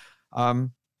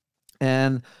 And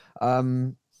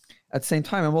at the same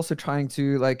time, I'm also trying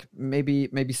to like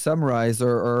maybe summarize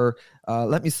or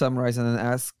let me summarize and then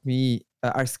ask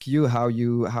you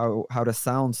how that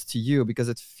sounds to you, because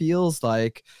it feels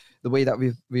like the way that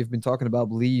we've been talking about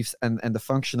beliefs and the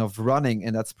function of running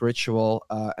in that spiritual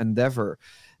endeavor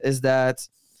is that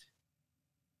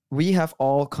we have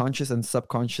all conscious and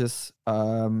subconscious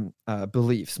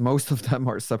beliefs. Most of them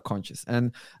are subconscious,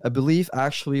 and a belief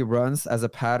actually runs as a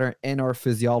pattern in our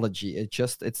physiology.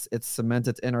 It's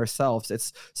cemented in ourselves.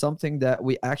 It's something that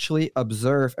we actually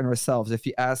observe in ourselves. If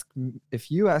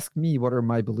you ask me what are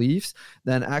my beliefs,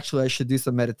 then actually I should do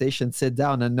some meditation, sit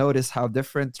down and notice how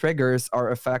different triggers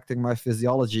are affecting my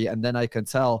physiology, and then I can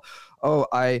tell,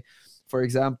 for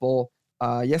example,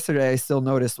 yesterday I still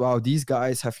noticed, wow, these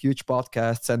guys have huge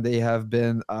podcasts and they have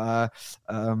been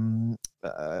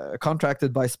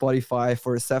contracted by Spotify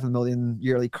for a 7 million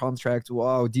yearly contract.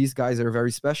 Wow, these guys are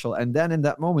very special. And then in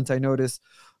that moment I noticed,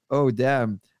 oh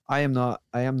damn, I am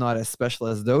not as special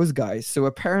as those guys. So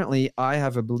apparently I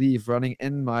have a belief running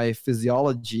in my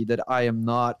physiology that I am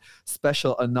not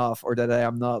special enough, or that I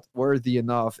am not worthy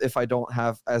enough if I don't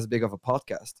have as big of a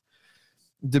podcast.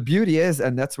 The beauty is,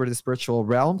 and that's where the spiritual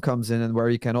realm comes in, and where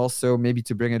you can also, maybe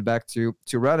to bring it back to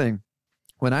running,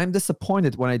 when I'm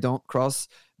disappointed when I don't cross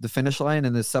the finish line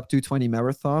in the sub 220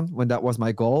 marathon, when that was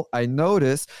my goal, I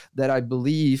notice that I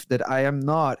believe that I am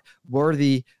not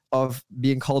worthy of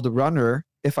being called a runner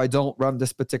if I don't run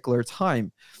this particular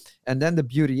time. And then the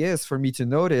beauty is for me to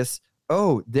notice,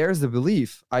 oh, there's the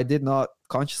belief. I did not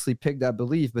consciously pick that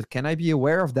belief, but can I be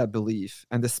aware of that belief?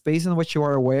 And the space in which you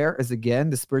are aware is, again,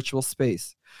 the spiritual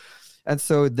space. And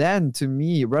so then, to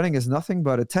me, running is nothing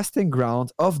but a testing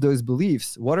ground of those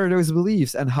beliefs. What are those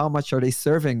beliefs and how much are they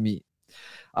serving me?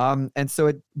 And so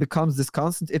it becomes this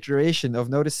constant iteration of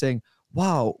noticing,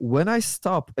 wow, when I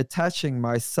stop attaching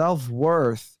my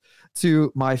self-worth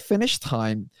to my finish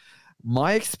time,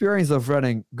 my experience of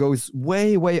running goes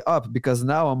way, way up, because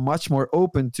now I'm much more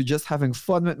open to just having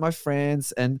fun with my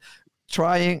friends and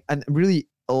trying and really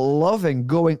loving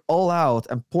going all out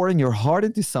and pouring your heart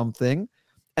into something.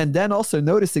 And then also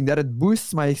noticing that it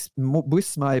boosts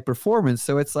my performance.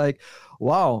 So it's like,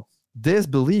 wow, this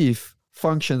belief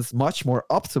functions much more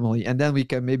optimally. And then we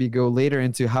can maybe go later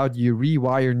into how do you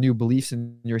rewire new beliefs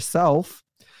in yourself.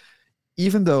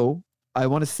 Even though I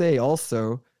want to say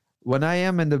also, when I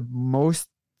am in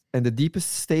the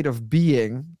deepest state of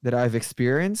being that I've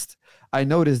experienced, I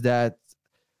notice that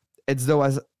it's though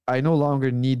as I no longer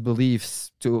need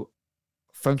beliefs to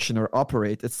function or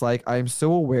operate. It's like I'm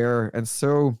so aware and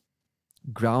so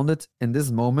grounded in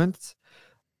this moment,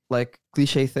 like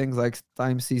cliche things like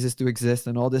time ceases to exist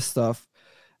and all this stuff,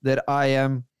 that I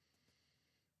am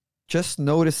just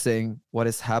noticing what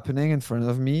is happening in front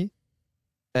of me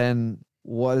and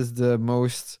what is the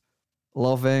most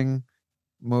loving,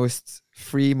 most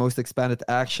free, most expanded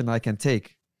action I can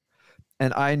take.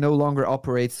 And I no longer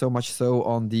operate so much so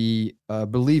on the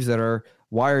beliefs that are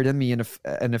wired in me in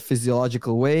a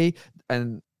physiological way.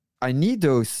 And I need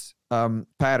those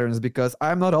patterns because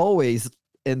I'm not always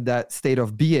in that state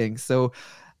of being. So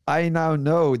I now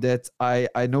know that I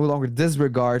no longer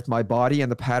disregard my body and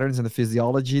the patterns and the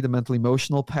physiology, the mental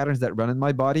emotional patterns that run in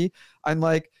my body. I'm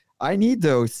like, I need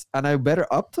those, and I better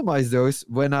optimize those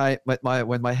when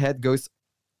my head goes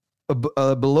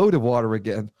below the water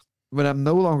again, when I'm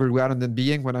no longer grounded in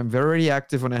being, when I'm very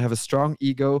active, when I have a strong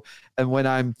ego, and when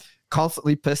I'm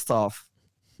constantly pissed off.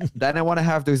 Then I want to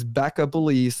have those backup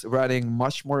beliefs running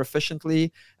much more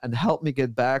efficiently and help me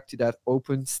get back to that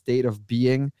open state of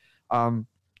being,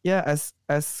 as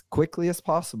quickly as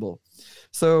possible.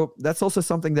 So that's also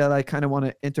something that I kind of want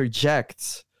to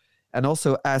interject and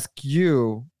also ask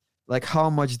you, like, how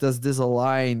much does this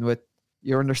align with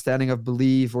your understanding of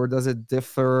belief, or does it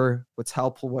differ? What's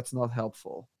helpful, what's not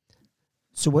helpful?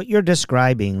 So what you're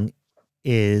describing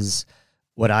is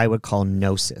what I would call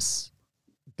gnosis,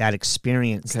 that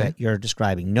experience that you're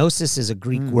describing. Gnosis is a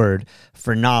Greek word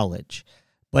for knowledge,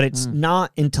 but it's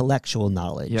not intellectual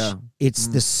knowledge. Yeah. It's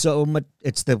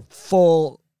it's the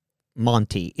full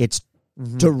Monty. It's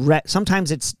direct.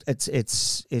 Sometimes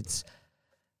it's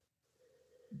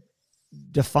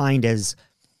defined as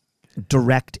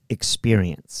direct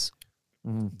experience,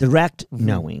 direct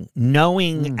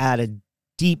knowing at a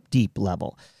deep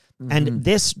level. And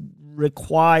this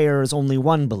requires only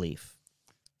one belief.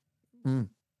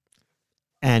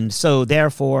 And so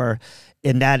therefore,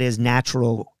 and that is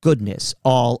natural goodness,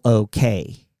 all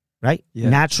okay, right? Yeah.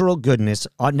 Natural goodness,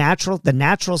 the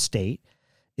natural state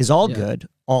is all good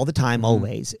all the time,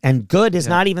 always. And good is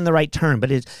not even the right term, but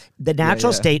the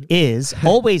natural state is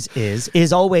always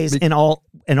in all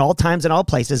times and all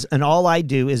places, and all I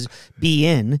do is be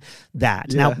in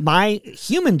that. Now, my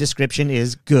human description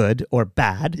is good or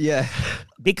bad. Yeah.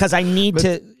 Because I need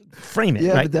to frame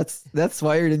it, right? But that's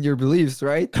wired in your beliefs,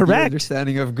 right? Correct. Your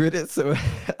understanding of good is so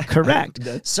correct.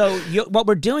 So what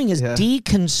we're doing is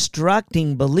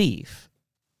deconstructing belief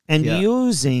and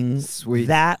using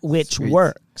that which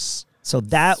works. So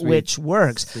that which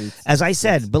works. As I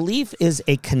said, belief is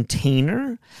a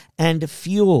container and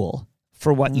fuel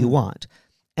for what you want.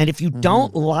 And if you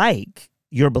don't like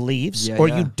your beliefs or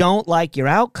you don't like your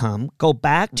outcome, go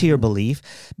back to your belief,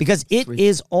 because it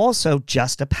is also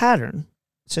just a pattern.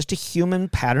 It's just a human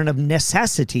pattern of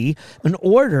necessity in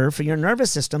order for your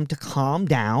nervous system to calm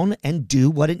down and do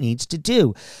what it needs to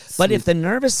do. But if the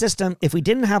nervous system, if we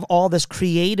didn't have all this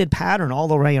created pattern all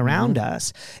the way around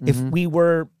us, if we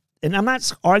were, and I'm not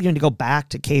arguing to go back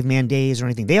to caveman days or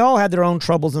anything. They all had their own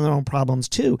troubles and their own problems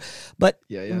too. But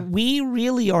we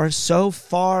really are so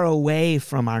far away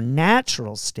from our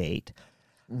natural state,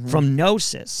 from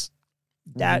gnosis,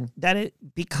 that it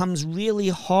becomes really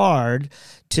hard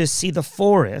to see the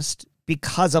forest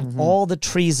because of all the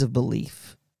trees of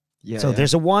belief. So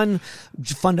there's a one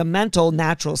fundamental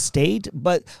natural state,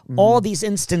 but all these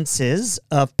instances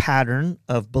of pattern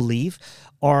of belief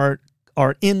are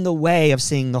in the way of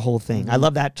seeing the whole thing. I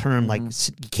love that term, like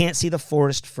you can't see the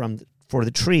forest for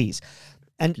the trees.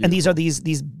 And these are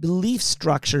these belief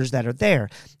structures that are there.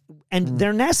 And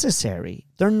they're necessary.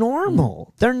 They're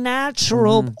normal. They're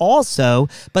natural also,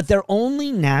 but they're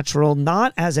only natural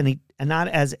not as a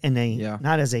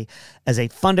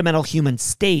fundamental human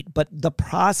state, but the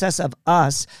process of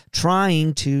us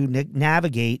trying to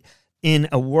navigate in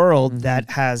a world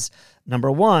that has,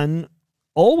 number one,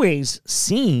 always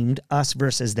seemed us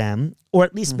versus them, or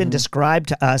at least been described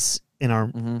to us in our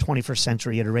 21st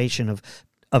century iteration of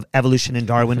evolution and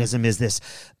Darwinism is this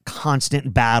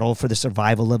constant battle for the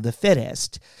survival of the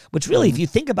fittest, which really, if you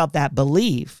think about that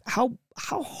belief, how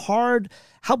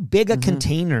big a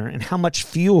container and how much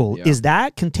fuel is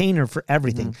that container for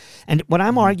everything. And what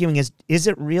I'm arguing is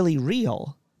it really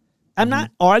real? I'm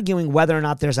not arguing whether or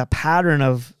not there's a pattern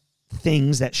of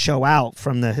things that show out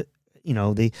from the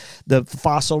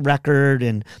fossil record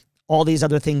and all these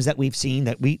other things that we've seen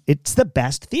it's the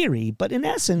best theory, but in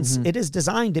essence, it is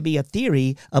designed to be a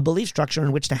theory, a belief structure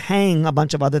in which to hang a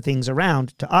bunch of other things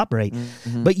around to operate.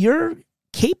 But you're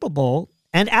capable,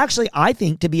 and actually I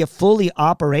think to be a fully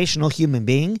operational human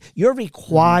being, you're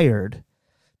required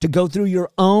to go through your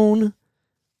own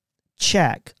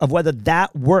check of whether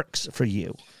that works for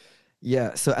you.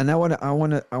 Yeah. So, and I want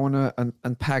to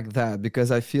unpack that, because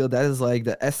I feel that is like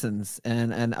the essence,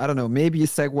 and I don't know, maybe a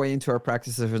segue into our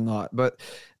practices or not, but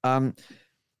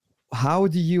how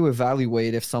do you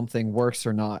evaluate if something works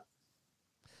or not?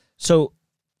 So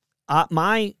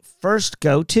my first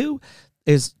go-to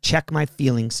is check my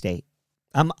feeling state.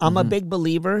 I'm a big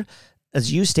believer,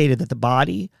 as you stated, that the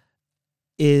body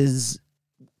is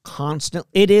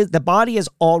the body is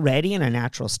already in a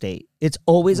natural state. It's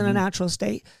always in a natural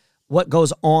state. What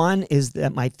goes on is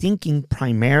that my thinking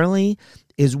primarily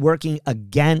is working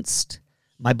against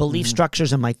my belief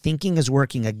structures, and my thinking is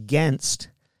working against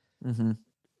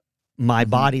my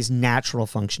body's natural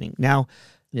functioning. Now,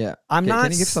 I'm not.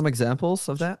 Can you give some examples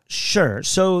of that? Sure.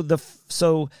 So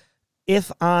if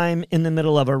I'm in the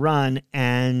middle of a run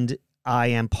and I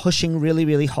am pushing really,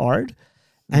 really hard,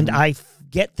 and I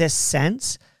get this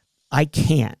sense I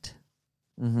can't.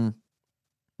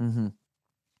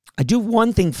 I do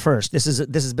one thing first. This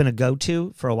has been a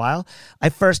go-to for a while. I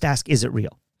first ask, is it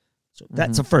real? So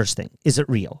that's the first thing. Is it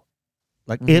real?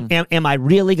 Like, am I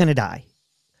really going to die?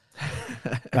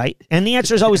 Right? And the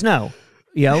answer is always no.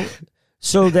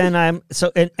 So then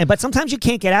but sometimes you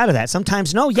can't get out of that.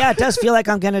 Sometimes, no, it does feel like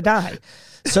I'm going to die.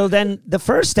 So then the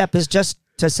first step is just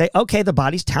to say, okay, the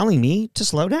body's telling me to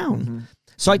slow down.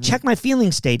 So I check my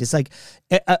feeling state. It's like,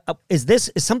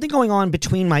 is something going on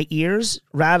between my ears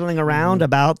rattling around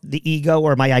about the ego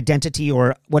or my identity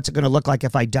or what's it going to look like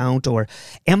if I don't? Or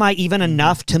am I even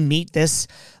enough to meet this?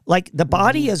 Like the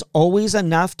body is always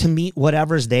enough to meet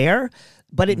whatever's there,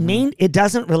 but it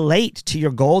doesn't relate to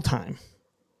your goal time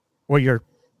or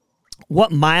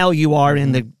what mile you are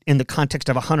in the context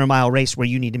of a 100-mile race where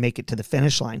you need to make it to the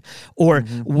finish line, or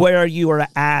where you are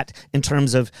at in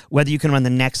terms of whether you can run the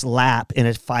next lap in a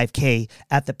 5K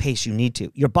at the pace you need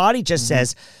to. Your body just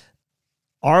says,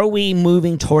 are we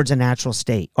moving towards a natural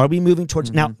state? Are we moving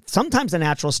towards... Now, sometimes the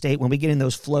natural state, when we get in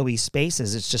those flowy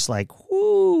spaces, it's just like,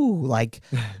 whoo, like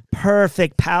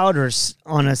perfect powders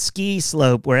on a ski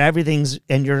slope where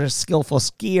and you're a skillful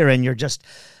skier and you're just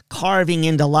carving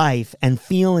into life and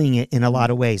feeling it in a lot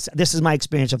of ways. This is my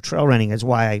experience of trail running. Is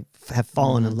why I have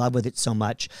fallen in love with it so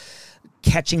much.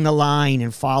 Catching the line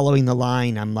and following the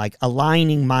line. I'm like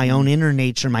aligning my own inner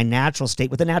nature, my natural state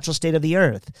with the natural state of the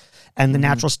earth and the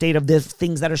natural state of the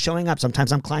things that are showing up.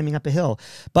 Sometimes I'm climbing up a hill,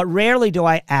 but rarely do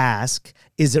I ask,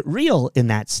 is it real in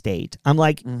that state? I'm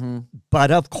like, but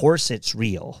of course it's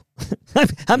real.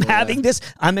 I'm having this,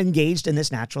 I'm engaged in this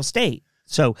natural state.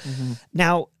 So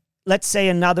now, let's say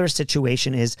another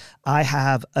situation is I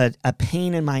have a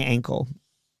pain in my ankle,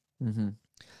 and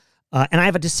I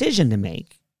have a decision to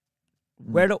make.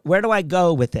 Where do I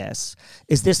go with this?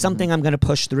 Is this something I'm going to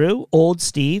push through? Old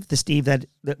Steve, the Steve that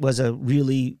was a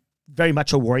really very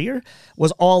much a warrior,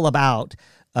 was all about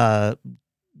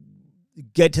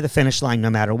get to the finish line no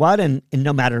matter what and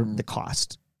no matter the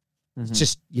cost. It's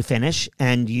just you finish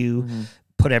and you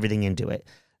put everything into it.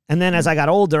 And then as I got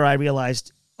older, I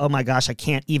realized, oh my gosh, I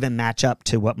can't even match up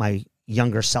to what my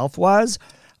younger self was.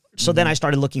 So then I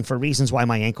started looking for reasons why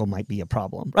my ankle might be a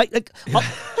problem, right? Like,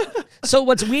 so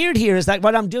what's weird here is that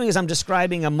what I'm doing is I'm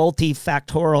describing a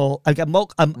multifactorial,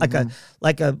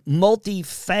 like a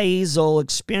multiphasal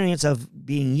experience of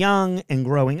being young and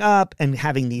growing up and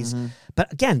having these.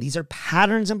 But again, these are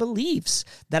patterns and beliefs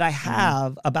that I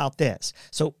have about this.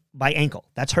 So my ankle,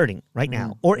 that's hurting right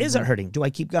now, or is it hurting? Do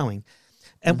I keep going?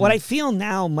 And what I feel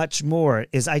now much more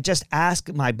is I just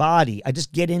ask my body, I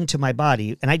just get into my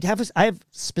body, and I have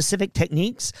specific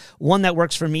techniques. One that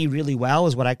works for me really well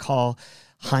is what I call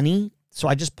honey. So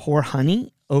I just pour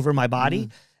honey over my body,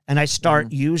 and I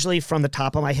start usually from the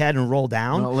top of my head and roll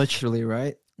down. Not literally,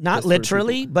 right? Not just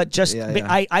literally, but just,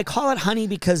 I call it honey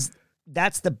because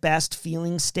that's the best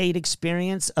feeling state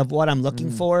experience of what I'm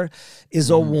looking for is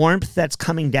a warmth that's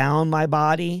coming down my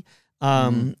body.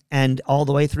 And all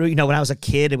the way through, when I was a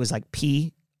kid, it was like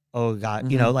pee. Oh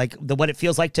God, like what it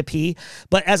feels like to pee.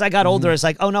 But as I got older, it's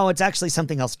like, oh no, it's actually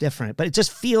something else different. But it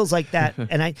just feels like that.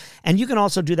 And you can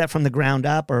also do that from the ground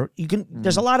up, or you can,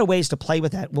 there's a lot of ways to play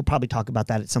with that. We'll probably talk about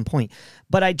that at some point.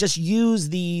 But I just use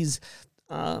these,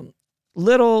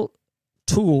 little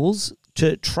tools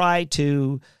to try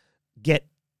to get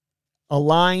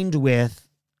aligned with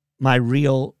my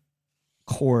real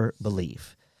core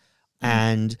belief.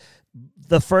 And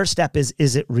the first step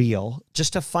is it real?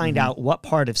 Just to find out what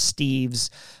part of Steve's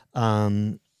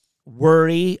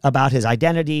worry about his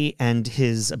identity and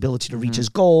his ability to reach his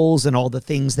goals and all the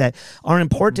things that are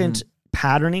important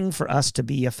patterning for us to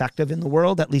be effective in the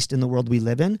world, at least in the world we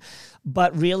live in,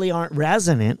 but really aren't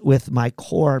resonant with my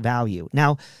core value.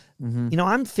 Now,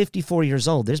 I'm 54 years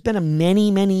old. There's been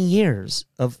many, many years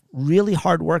of really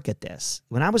hard work at this.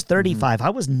 When I was 35, I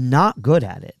was not good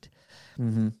at it.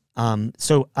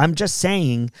 So I'm just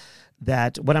saying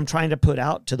that what I'm trying to put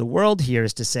out to the world here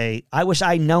is to say, I wish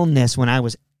I'd known this when I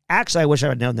wish I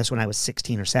had known this when I was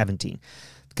 16 or 17,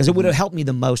 because it would have helped me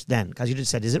the most then. Because you just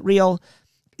said, is it real?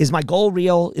 Is my goal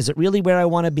real? Is it really where I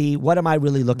want to be? What am I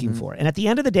really looking for? And at the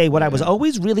end of the day, what I was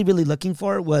always really, really looking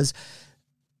for was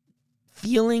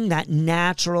feeling that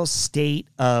natural state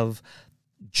of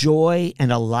joy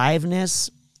and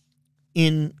aliveness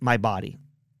in my body.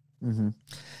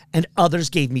 And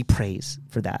others gave me praise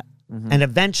for that. And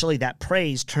eventually that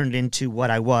praise turned into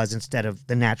what I was instead of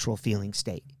the natural feeling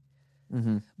state.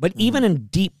 But even in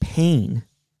deep pain,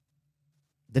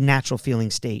 the natural feeling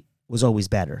state was always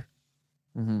better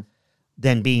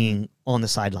than being on the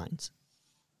sidelines.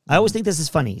 I always think this is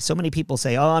funny. So many people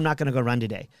say, oh, I'm not going to go run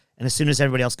today. And as soon as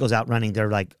everybody else goes out running, they're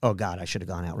like, oh God, I should have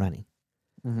gone out running.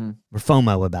 We're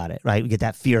FOMO about it, right? We get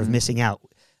that fear of missing out.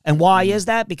 And why is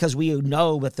that? Because we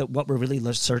know what we're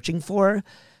really searching for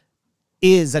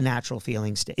is a natural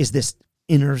feeling state, is this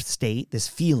inner state, this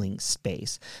feeling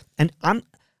space. And how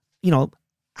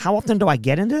often do I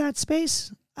get into that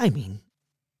space? I mean,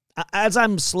 as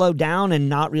I'm slowed down and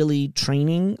not really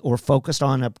training or focused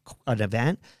on an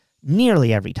event,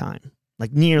 nearly every time.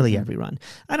 like nearly every run.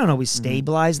 I don't always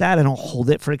stabilize that. I don't hold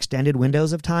it for extended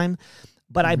windows of time,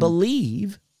 but I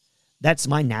believe that's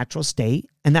my natural state.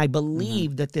 And I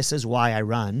believe that this is why I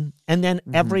run. And then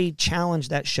every challenge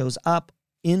that shows up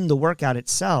in the workout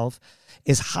itself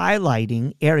is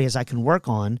highlighting areas I can work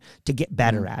on to get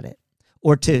better at it,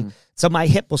 or so my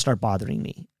hip will start bothering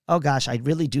me. Oh gosh, I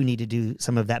really do need to do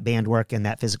some of that band work and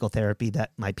that physical therapy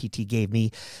that my PT gave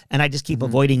me. And I just keep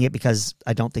avoiding it because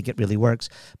I don't think it really works.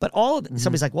 But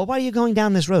somebody's like, well, why are you going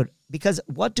down this road? Because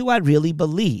what do I really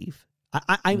believe?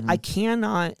 I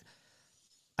cannot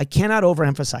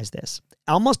overemphasize this.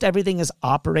 Almost everything is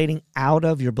operating out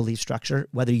of your belief structure,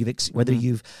 whether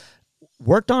you've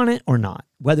worked on it or not,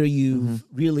 whether you've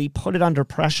really put it under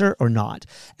pressure or not.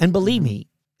 And believe me,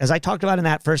 as I talked about in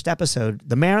that first episode,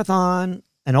 the marathon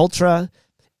and ultra,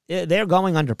 they're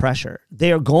going under pressure.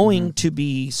 They are going to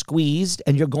be squeezed,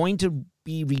 and you're going to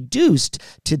be reduced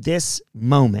to this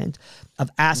moment of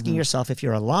asking yourself if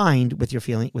you're aligned with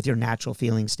your natural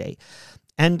feeling state.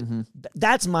 And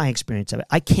that's my experience of it.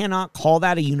 I cannot call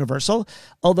that a universal,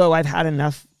 although I've had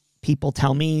enough people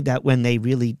tell me that when they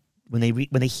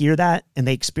hear that and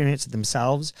they experience it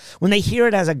themselves, when they hear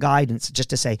it as a guidance, just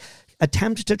to say,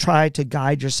 attempt to try to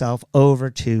guide yourself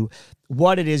over to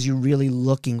what it is you're really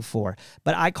looking for.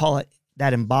 But I call it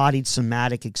that embodied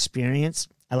somatic experience.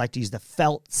 I like to use the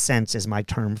felt sense as my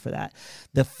term for that.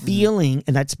 The feeling,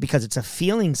 and that's because it's a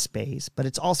feeling space, but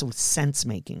it's also sense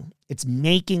making. It's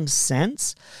making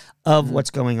sense of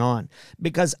what's going on,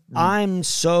 because I'm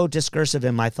so discursive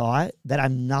in my thought that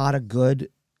I'm not a good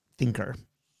thinker.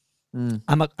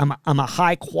 I'm a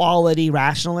high quality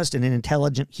rationalist and an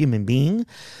intelligent human being,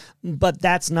 but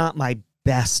that's not my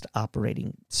best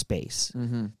operating space.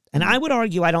 And I would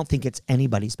argue I don't think it's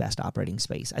anybody's best operating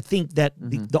space. I think that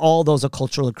all those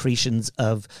cultural accretions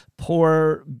of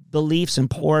poor beliefs and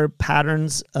poor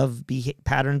patterns of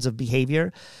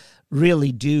behavior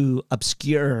really do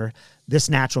obscure this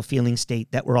natural feeling state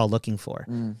that we're all looking for.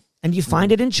 And you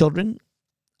find it in children.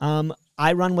 I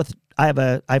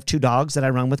have 2 dogs that I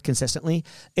run with consistently.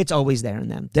 It's always there in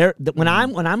them. When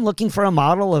I'm looking for a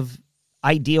model of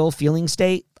ideal feeling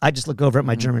state, I just look over at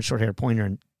my German short-haired pointer,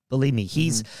 and believe me,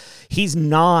 he's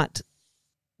not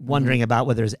wondering about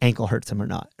whether his ankle hurts him or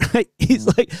not. Right? He's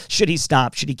like, should he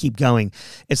stop? Should he keep going?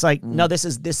 It's like, no, this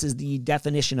is the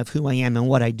definition of who I am and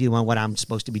what I do and what I'm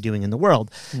supposed to be doing in the world.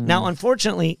 Now,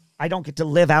 unfortunately, I don't get to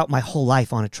live out my whole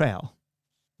life on a trail.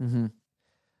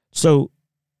 So,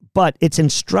 but it's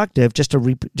instructive, just to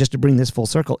bring this full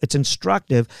circle, it's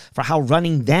instructive for how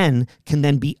running then can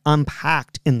then be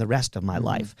unpacked in the rest of my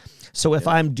life. So if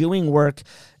I'm doing work,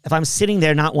 if I'm sitting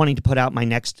there not wanting to put out my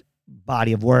next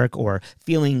body of work, or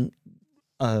feeling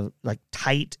like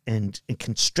tight and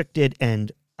constricted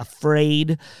and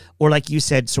afraid, or like you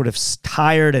said, sort of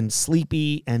tired and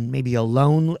sleepy and maybe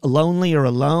lonely or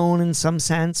alone in some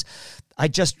sense, I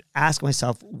just ask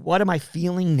myself, what am I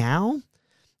feeling now?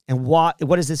 And what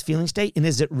is this feeling state? And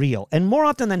is it real? And more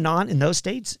often than not, in those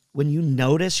states, when you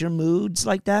notice your moods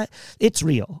like that, it's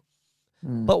real.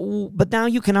 But now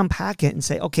you can unpack it and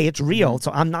say, okay, it's real.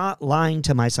 So I'm not lying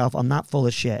to myself. I'm not full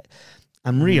of shit.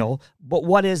 I'm real. But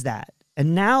what is that?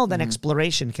 And now then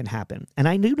exploration can happen. And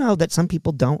I do know that some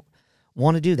people don't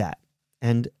want to do that.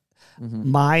 And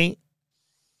I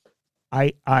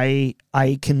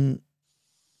can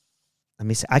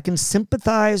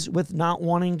sympathize with not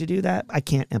wanting to do that. I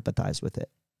can't empathize with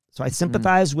it. So I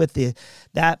sympathize with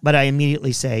that, but I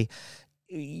immediately say,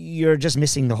 you're just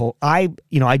missing the whole. I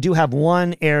do have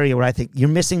one area where I think you're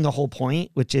missing the whole point,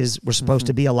 which is we're supposed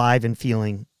to be alive and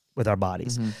feeling with our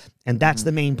bodies. And that's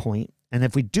the main point. And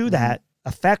if we do that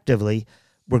effectively,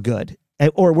 we're good.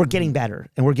 Or we're getting better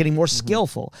and we're getting more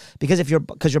skillful, because your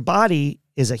body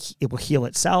it will heal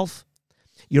itself.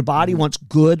 Your body wants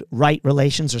good, right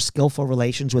relations or skillful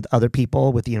relations with other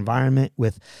people, with the environment,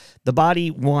 the body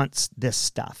wants this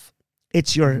stuff.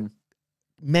 It's your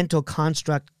mental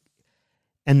construct,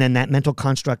 and then that mental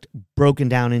construct broken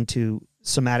down into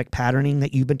somatic patterning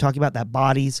that you've been talking about, that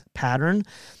body's pattern,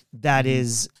 that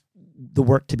is the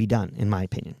work to be done, in my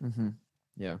opinion.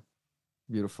 Yeah.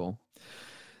 Beautiful.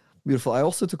 Beautiful. I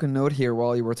also took a note here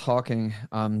while you were talking,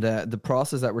 that the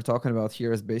process that we're talking about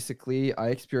here is basically, I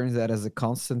experience that as a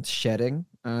constant shedding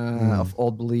of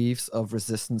old beliefs, of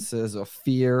resistances, of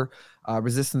fear.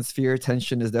 Resistance, fear,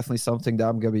 tension is definitely something that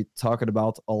I'm going to be talking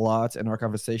about a lot in our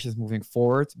conversations moving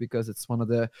forward, because it's one of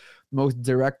the most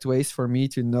direct ways for me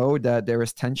to know that there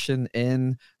is tension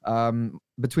in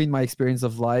between my experience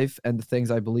of life and the things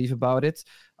I believe about it.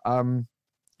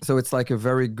 So it's like a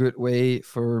very good way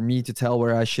for me to tell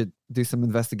where I should do some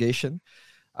investigation.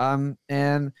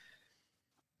 And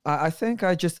I think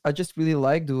I just really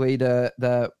like the way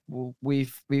that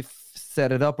we've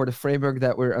set it up, or the framework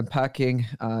that we're unpacking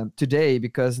today,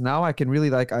 because now I can really,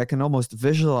 like, I can almost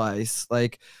visualize,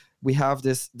 like, we have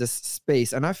this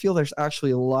space, and I feel there's actually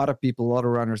a lot of people, a lot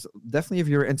of runners, definitely if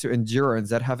you're into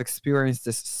endurance, that have experienced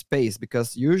this space,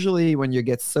 because usually when you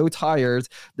get so tired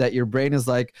that your brain is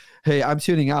like, hey, I'm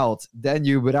tuning out, then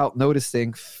you, without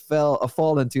noticing,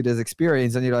 fall into this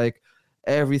experience, and you're like,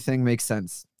 everything makes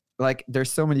sense. Like,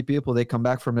 there's so many people, they come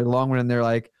back from a long run and they're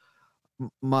like,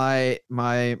 the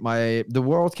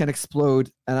world can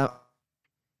explode, and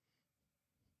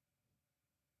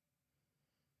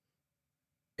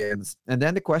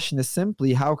then the question is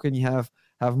simply, how can you have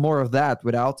more of that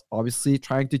without obviously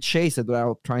trying to chase it,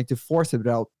 without trying to force it,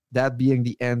 without that being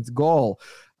the end goal.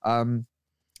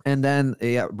 And then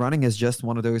running is just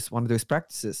one of those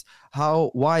practices.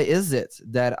 Why is it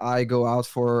that I go out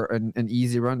for an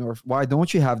easy run, or why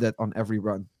don't you have that on every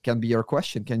run? Can be your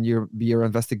question, be your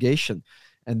investigation.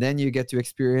 And then you get to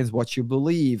experience what you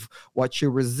believe, what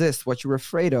you resist, what you're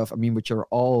afraid of. I mean, which are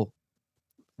all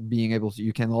being able to,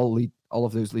 you can all lead all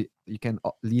of those, you can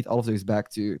lead all of those back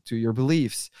to your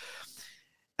beliefs.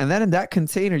 And then in that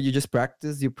container, you just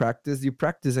practice,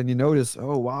 and you notice,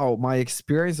 oh, wow, my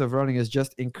experience of running is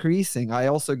just increasing. I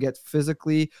also get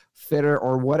physically fitter,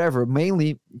 or whatever.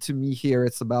 Mainly, to me here,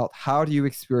 it's about how do you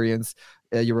experience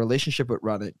your relationship with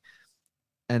running.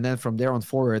 And then from there on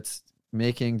forward,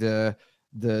 making the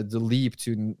leap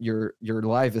to your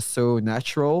life is so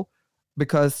natural,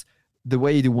 because the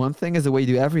way you do one thing is the way you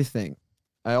do everything.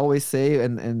 I always say,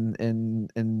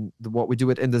 and what we do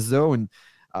it in the zone,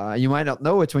 you might not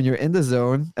know it when you're in the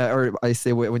zone, or I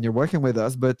say when you're working with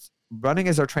us, but running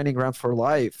is our training ground for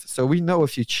life. So we know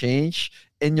if you change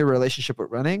in your relationship with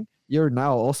running, you're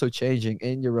now also changing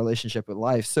in your relationship with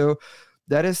life. So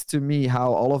that is, to me,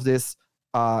 how all of this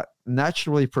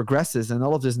naturally progresses, and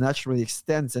all of this naturally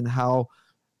extends, and how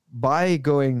by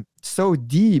going so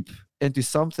deep into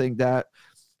something that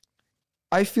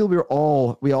I feel we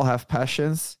all have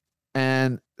passions,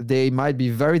 and they might be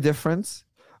very different,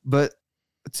 but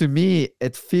to me,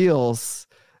 it feels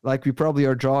like we probably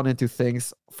are drawn into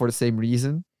things for the same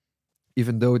reason,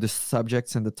 even though the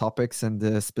subjects and the topics and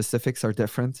the specifics are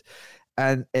different.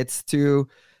 And it's to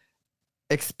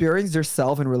experience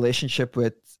yourself in relationship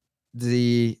with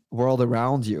the world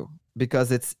around you,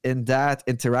 because it's in that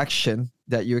interaction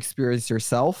that you experience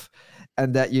yourself,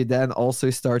 and that you then also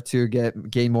start to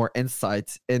gain more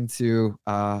insight into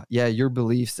your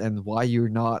beliefs, and why you're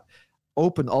not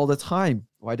open all the time.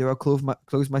 Why do I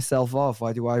close myself off?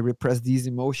 Why do I repress these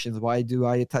emotions? Why do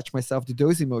I attach myself to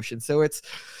those emotions? So it's,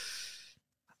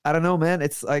 I don't know, man.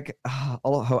 It's like how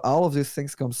all of these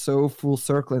things come so full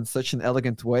circle in such an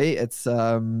elegant way. It's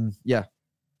Yeah,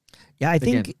 I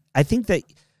think that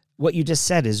what you just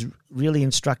said is really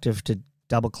instructive to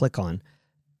double click on.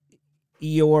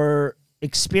 Your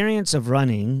experience of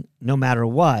running, no matter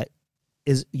what,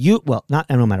 not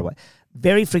no matter what.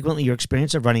 Very frequently, your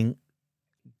experience of running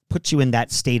puts you in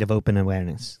that state of open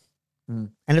awareness. And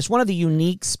it's one of the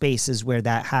unique spaces where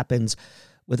that happens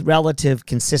with relative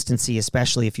consistency,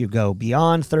 especially if you go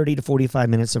beyond 30 to 45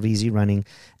 minutes of easy running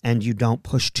and you don't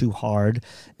push too hard,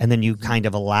 and then you kind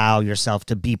of allow yourself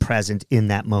to be present in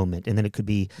that moment. And then it could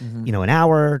be, an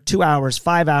hour, 2 hours,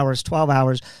 5 hours, 12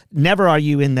 hours. Never are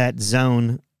you in that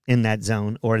zone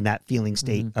or in that feeling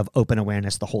state of open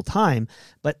awareness the whole time,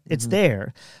 but it's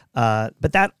there.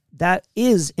 But that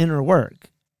is inner work.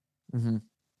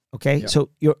 Okay. Yeah. So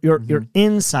your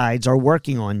insides are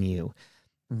working on you.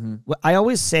 I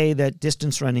always say that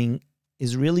distance running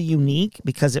is really unique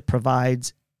because it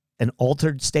provides an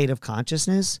altered state of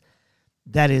consciousness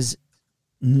that is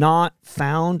not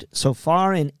found so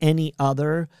far in any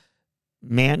other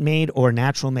man-made or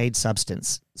natural-made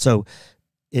substance. So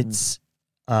it's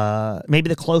maybe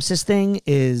the closest thing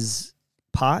is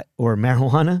pot or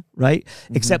marijuana, right?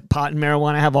 Except pot and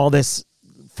marijuana have all this,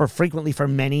 frequently for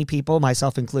many people,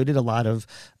 myself included, a lot of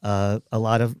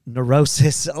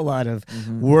neurosis, a lot of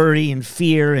worry and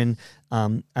fear, and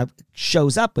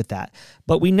shows up with that.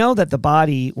 But we know that the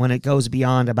body, when it goes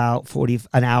beyond about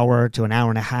an hour to an hour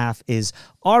and a half, is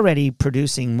already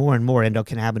producing more and more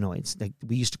endocannabinoids.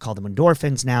 We used to call them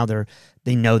endorphins. Now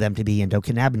they know them to be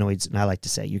endocannabinoids, and I like to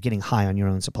say you're getting high on your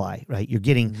own supply, right? You're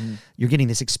getting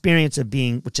this experience of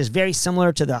being, which is very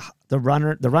similar to the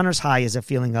runner. The runner's high is a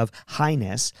feeling of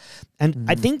highness, and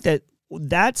I think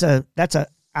that's a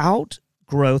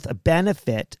outgrowth, a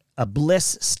benefit, a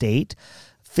bliss state,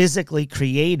 physically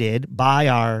created by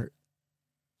our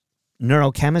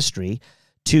neurochemistry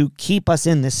to keep us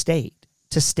in this state,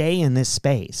 to stay in this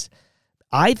space.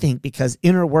 I think because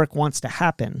inner work wants to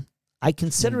happen, I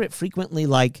consider it frequently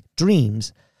like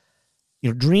dreams.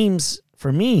 Dreams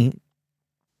for me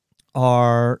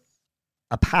are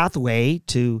a pathway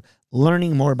to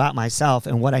learning more about myself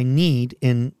and what I need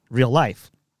in real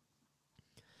life.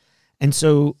 And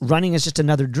so running is just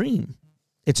another dream.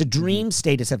 It's a dream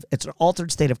state. It's an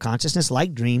altered state of consciousness,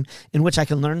 like dream, in which I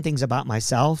can learn things about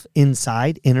myself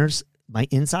inside, my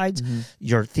insides.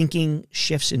 Your thinking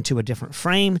shifts into a different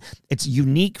frame. It's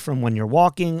unique from when you're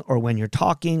walking or when you're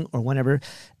talking or whenever.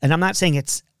 And I'm not saying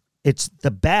it's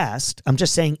the best. I'm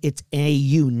just saying it's a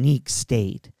unique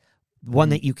state, one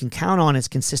that you can count on is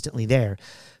consistently there.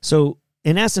 So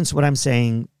in essence, what I'm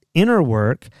saying, inner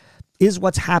work is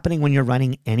what's happening when you're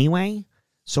running anyway.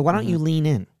 So why don't you lean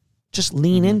in? Just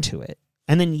lean into it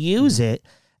and then use it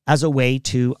as a way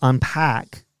to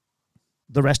unpack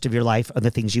the rest of your life or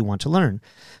the things you want to learn.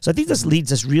 So I think this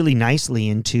leads us really nicely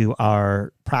into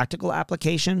our practical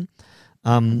application.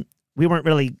 We weren't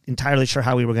really entirely sure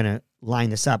how we were going to line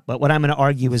this up, but what I'm going to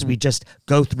argue is we just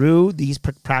go through these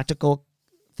practical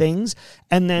things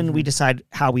and then we decide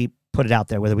how we put it out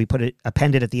there, whether we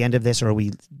append it at the end of this or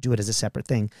we do it as a separate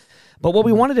thing. But what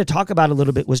we wanted to talk about a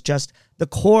little bit was just the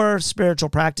core spiritual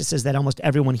practices that almost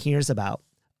everyone hears about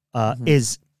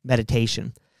is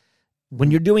meditation.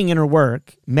 When you're doing inner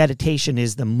work, meditation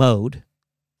is the mode,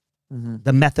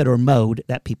 the method or mode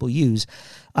that people use.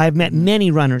 I've met many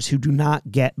runners who do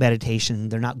not get meditation.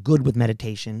 They're not good with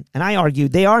meditation. And I argue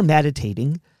they are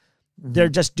meditating. They're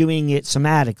just doing it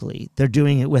somatically. They're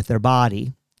doing it with their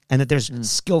body. And that there's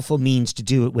skillful means to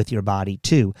do it with your body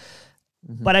too.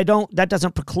 But that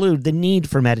doesn't preclude the need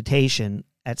for meditation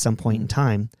at some point in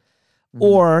time.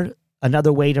 Or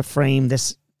another way to frame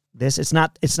this, it's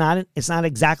not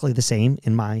exactly the same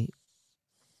in my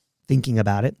thinking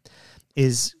about it,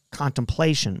 is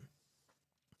contemplation,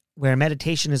 where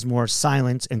meditation is more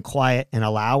silence and quiet and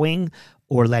allowing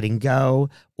or letting go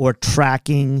or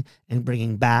tracking and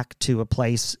bringing back to a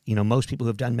place. Most people who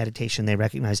have done meditation, they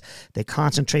recognize they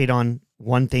concentrate on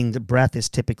one thing. The breath is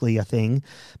typically a thing,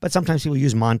 but sometimes people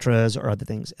use mantras or other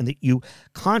things, and that you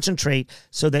concentrate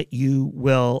so that you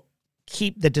will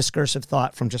keep the discursive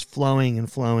thought from just flowing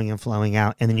and flowing and flowing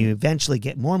out. And then you eventually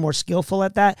get more and more skillful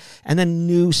at that. And then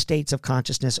new states of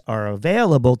consciousness are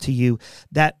available to you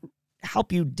that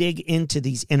help you dig into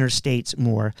these inner states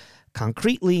more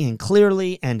concretely and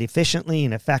clearly and efficiently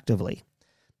and effectively.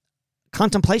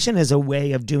 Contemplation is a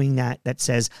way of doing that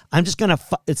says, I'm just going to,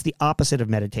 it's the opposite of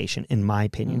meditation, in my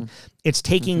opinion. It's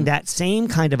taking that same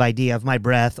kind of idea of my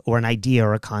breath or an idea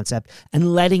or a concept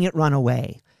and letting it run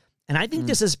away. And I think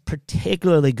this is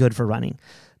particularly good for running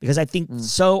because I think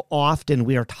so often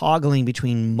we are toggling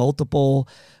between multiple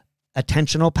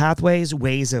attentional pathways,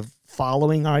 ways of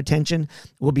following our attention.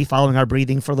 We'll be following our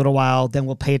breathing for a little while, then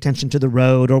we'll pay attention to the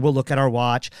road or we'll look at our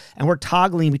watch, and we're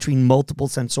toggling between multiple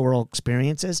sensorial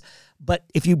experiences. But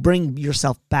if you bring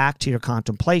yourself back to your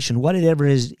contemplation, whatever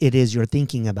it is you're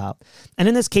thinking about, and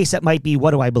in this case, that might be,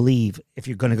 what do I believe, if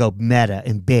you're going to go meta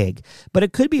and big, but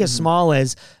it could be as small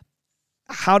as,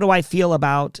 how do I feel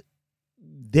about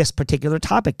this particular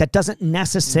topic? That doesn't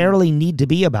necessarily need to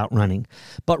be about running,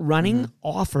 but running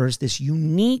offers this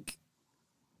unique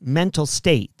mental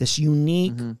state, this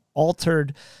unique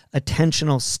altered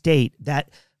attentional state that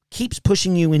keeps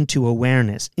pushing you into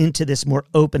awareness, into this more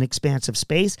open, expansive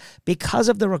space because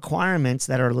of the requirements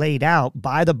that are laid out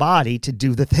by the body to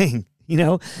do the thing,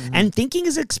 and thinking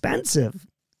is expensive.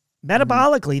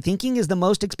 Metabolically, thinking is the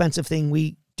most expensive thing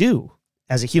we do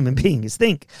as a human being, is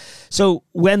think. So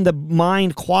when the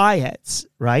mind quiets,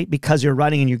 right, because you're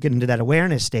running and you get into that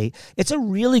awareness state, it's a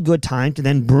really good time to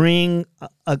then bring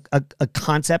a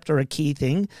concept or a key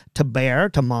thing to bear,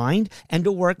 to mind, and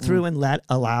to work through and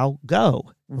allow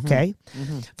go, okay?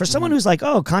 For someone who's like,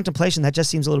 oh, contemplation, that just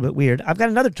seems a little bit weird, I've got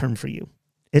another term for you.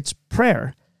 It's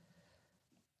prayer.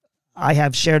 I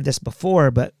have shared this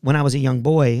before, but when I was a young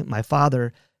boy, my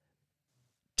father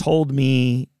told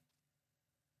me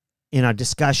in a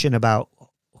discussion about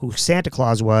who Santa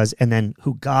Claus was and then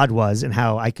who God was and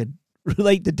how I could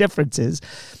relate the differences.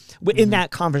 In that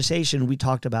conversation, we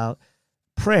talked about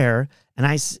prayer, and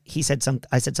I said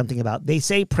something about, they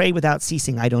say pray without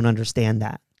ceasing. I don't understand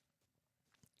that.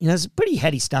 It's pretty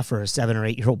heady stuff for a 7 or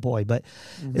 8 year old boy, but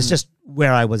it's just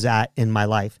where I was at in my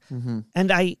life.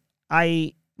 And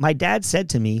my dad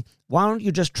said to me, why don't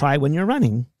you just try when you're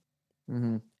running?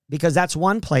 Because that's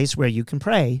one place where you can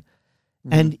pray.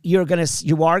 And you are going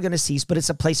to cease, but it's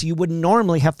a place you wouldn't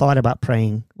normally have thought about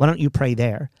praying. Why don't you pray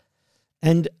there?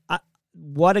 And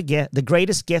what a gift. The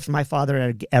greatest gift my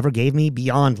father ever gave me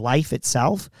beyond life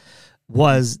itself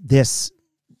was this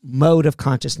mode of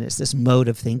consciousness, this mode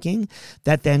of thinking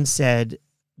that then said,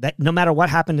 that no matter what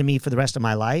happened to me for the rest of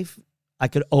my life, I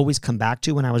could always come back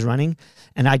to when I was running.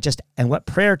 And what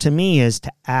prayer to me is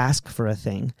to ask for a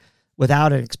thing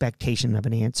without an expectation of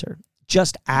an answer.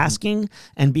 Just asking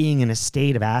and being in a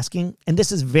state of asking. And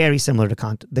this is very similar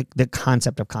to the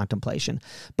concept of contemplation.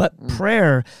 But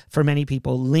prayer for many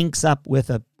people links up with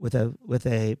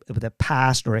a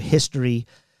past or a history.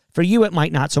 For you, it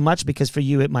might not so much, because for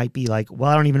you, it might be like, well,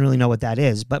 I don't even really know what that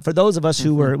is. But for those of us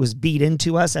who it was beat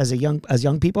into us as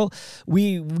young people,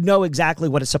 we know exactly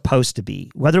what it's supposed to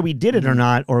be. Whether we did it or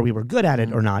not, or we were good at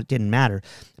it or not, didn't matter.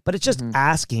 But it's just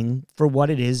asking for what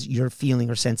it is you're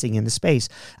feeling or sensing in the space.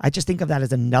 I just think of that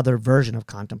as another version of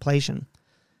contemplation.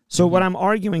 So what I'm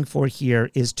arguing for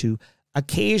here is to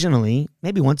occasionally,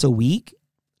 maybe once a week,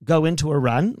 go into a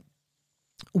run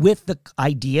with the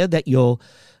idea that you'll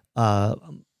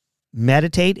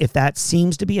meditate if that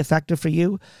seems to be effective for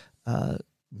you.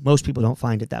 Most people don't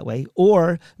find it that way.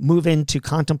 Or move into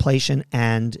contemplation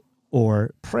and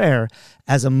or prayer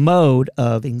as a mode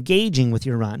of engaging with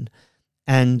your run.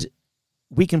 And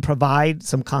we can provide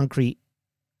some concrete.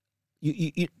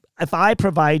 If I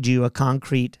provide you a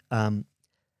concrete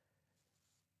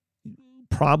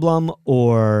problem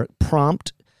or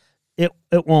prompt, it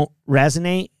won't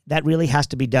resonate. That really has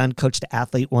to be done coach to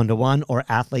athlete, one-to-one, or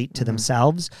athlete to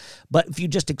themselves. But if you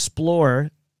just explore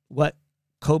what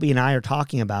Kobe and I are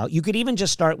talking about, you could even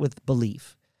just start with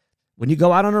belief. When you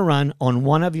go out on a run, on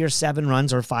one of your 7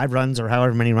 runs or 5 runs or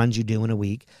however many runs you do in a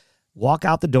week, walk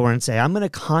out the door and say, I'm going to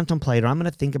contemplate, or I'm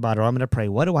going to think about it, or I'm going to pray.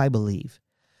 What do I believe?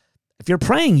 If you're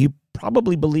praying, you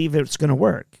probably believe it's going to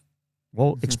work.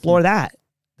 Well, explore that.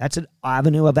 That's an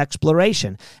avenue of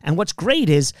exploration. And what's great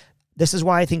is, this is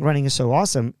why I think running is so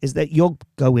awesome, is that you'll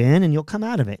go in and you'll come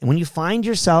out of it. And when you find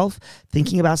yourself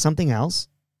thinking about something else,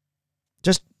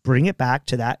 just bring it back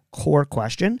to that core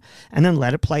question and then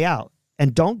let it play out.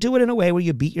 And don't do it in a way where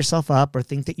you beat yourself up or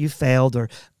think that you failed or,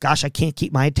 gosh, I can't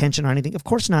keep my attention on anything. Of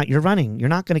course not. You're running. You're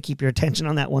not going to keep your attention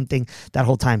on that one thing that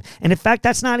whole time. And in fact,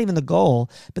 that's not even the goal.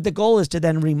 But the goal is to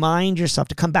then remind yourself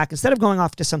to come back. Instead of going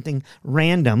off to something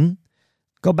random,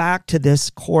 go back to this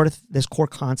core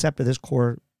concept or this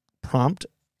core prompt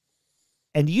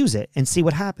and use it and see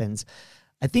what happens.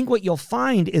 I think what you'll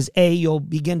find is, you'll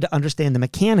begin to understand the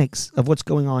mechanics of what's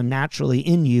going on naturally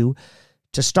in you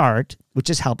to start, which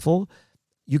is helpful.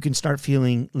 You can start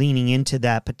leaning into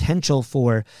that potential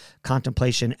for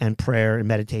contemplation and prayer and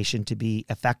meditation to be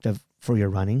effective for your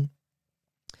running.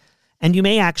 And you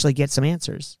may actually get some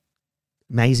answers.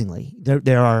 Amazingly,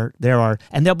 there are,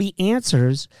 and there'll be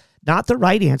answers, not the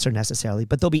right answer necessarily,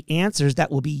 but there'll be answers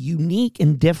that will be unique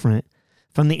and different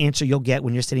from the answer you'll get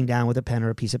when you're sitting down with a pen or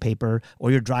a piece of paper,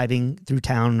 or you're driving through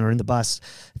town or in the bus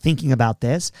thinking about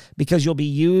this, because you'll be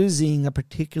using a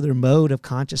particular mode of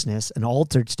consciousness, an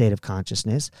altered state of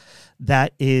consciousness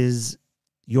that is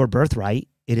your birthright.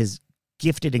 It is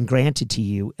gifted and granted to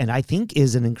you, and I think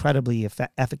is an incredibly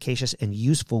efficacious and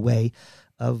useful way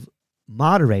of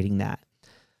moderating that.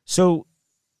 So,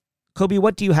 Kobe,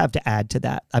 what do you have to add to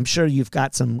that? I'm sure you've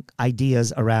got some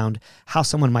ideas around how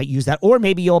someone might use that. Or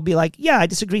maybe you'll be like, yeah, I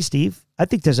disagree, Steve. I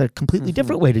think there's a completely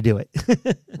different way to do it.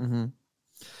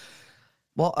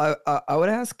 Well, I would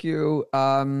ask you,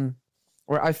 or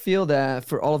I feel that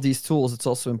for all of these tools, it's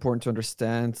also important to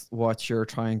understand what you're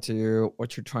trying to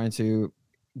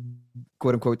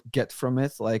quote unquote get from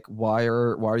it. Like, why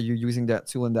are you using that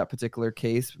tool in that particular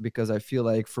case? Because I feel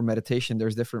like for meditation,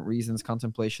 there's different reasons.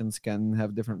 Contemplations can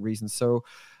have different reasons. So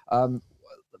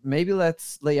maybe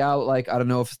let's lay out, like, I don't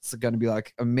know if it's going to be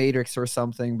like a matrix or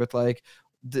something, but like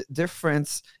the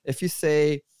difference, if you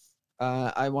say,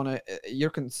 your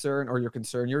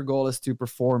goal is to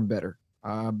perform better,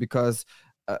 because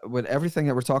with everything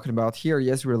that we're talking about here,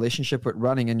 yes, relationship with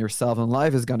running and yourself and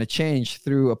life is going to change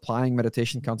through applying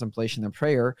meditation, contemplation, and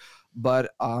prayer.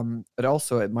 But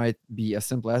it might be as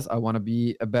simple as, I want to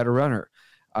be a better runner.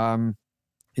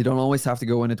 You don't always have to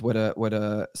go in it with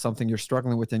a something you're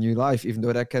struggling with in your life, even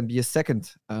though that can be a second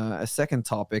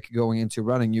topic going into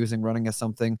running, using running as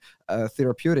something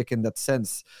therapeutic in that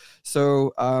sense.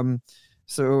 So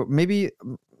maybe.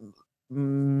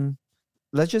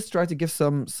 Let's just try to give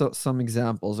some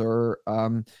examples. Or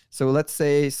so let's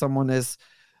say someone is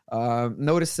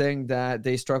noticing that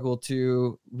they struggle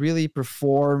to really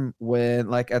perform when,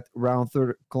 like, at around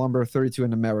kilometer 32 in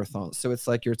the marathon. So it's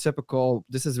like your typical,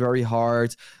 this is very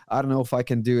hard, I don't know if I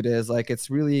can do this. Like, it's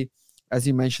really, as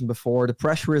you mentioned before, the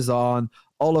pressure is on,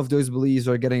 all of those beliefs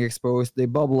are getting exposed, they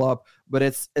bubble up, but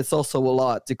it's also a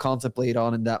lot to contemplate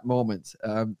on in that moment.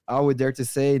 I would dare to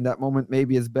say in that moment,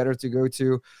 maybe it's better to go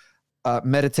to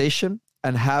meditation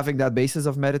and having that basis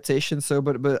of meditation. So,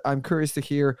 but I'm curious to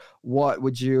hear, what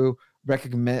would you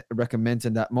recommend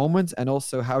in that moment, and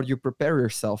also how do you prepare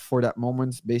yourself for that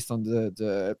moment based on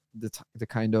the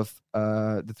kind of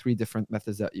the three different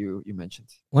methods that you mentioned.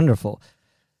 Wonderful.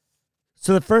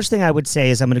 So the first thing I would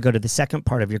say is I'm going to go to the second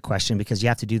part of your question, because you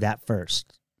have to do that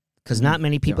first, because not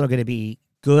many people are going to be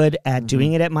good at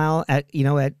doing it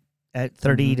at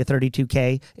 30 to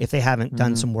 32K if they haven't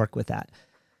done some work with that.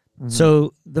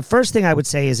 So the first thing I would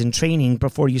say is, in training,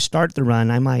 before you start the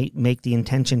run, I might make the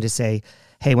intention to say,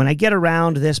 hey, when I get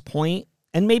around this point,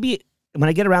 and maybe when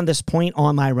I get around this point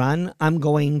on my run, I'm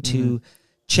going to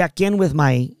check in with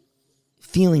my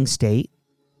feeling state,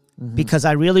 because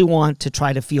I really want to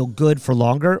try to feel good for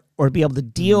longer, or be able to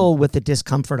deal with the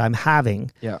discomfort I'm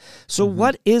having. Yeah. So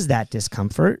what is that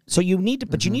discomfort? So you need to,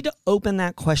 but you need to open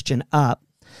that question up.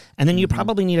 And then you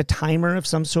probably need a timer of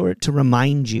some sort to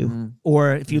remind you.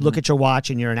 Or if you look at your watch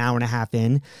and you're an hour and a half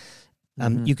in,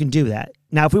 you can do that.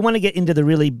 Now, if we want to get into the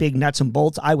really big nuts and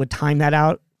bolts, I would time that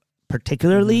out.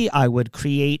 Particularly, I would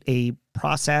create a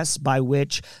process by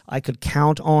which I could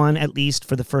count on, at least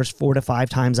for the first 4 to 5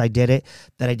 times I did it,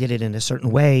 that I did it in a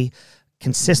certain way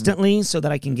consistently, so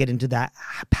that I can get into that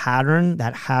pattern,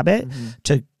 that habit,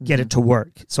 to get it to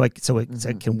work. So it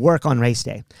can work on race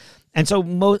day. And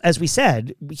so, as we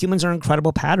said, humans are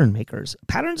incredible pattern makers.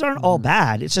 Patterns aren't all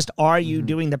bad. It's just, are you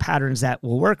doing the patterns that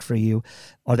will work for you?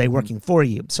 Are they working for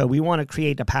you? So we want to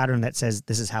create a pattern that says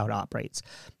this is how it operates.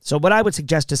 So what I would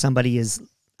suggest to somebody is,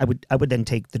 I would then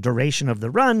take the duration of the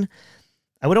run.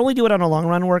 I would only do it on a long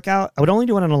run workout. I would only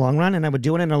do it on a long run, and I would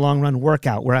do it in a long run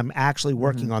workout where I'm actually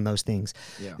working on those things.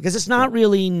 Yeah. Because it's not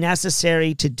really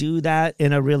necessary to do that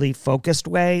in a really focused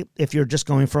way if you're just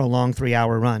going for a long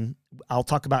 3-hour run. I'll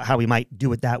talk about how we might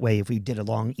do it that way if we did a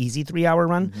long, easy 3-hour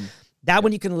run. That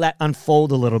one you can let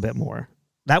unfold a little bit more.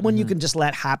 That one you can just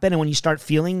let happen. And when you start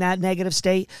feeling that negative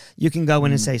state, you can go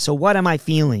in and say, so what am I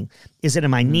feeling? Is it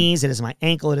in my knees? It is my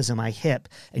ankle? It is in my hip?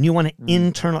 And you want to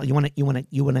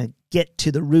you want to get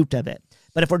to the root of it.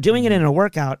 But if we're doing it in a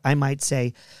workout, I might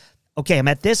say, okay, I'm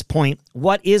at this point.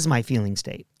 What is my feeling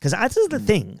state? Because this is the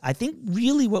thing. I think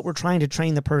really what we're trying to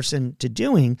train the person to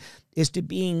doing is to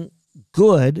being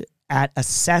good at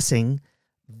assessing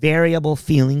variable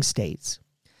feeling states,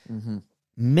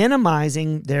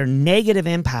 minimizing their negative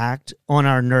impact on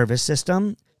our nervous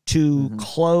system to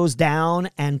close down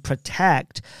and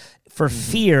protect for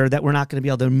fear that we're not going to be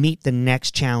able to meet the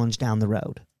next challenge down the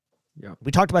road. Yeah.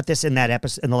 We talked about this in that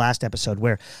episode, in the last episode,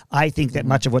 where I think that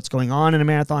much of what's going on in a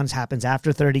marathon happens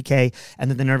after 30K,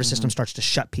 and then the nervous system starts to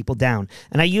shut people down.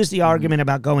 And I use the argument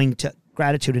about going to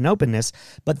gratitude and openness,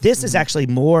 but this is actually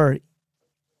more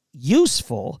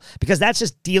useful because that's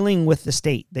just dealing with the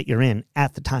state that you're in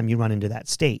at the time you run into that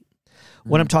state.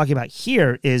 What I'm talking about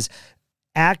here is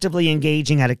actively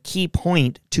engaging at a key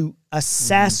point to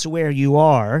assess where you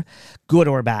are, good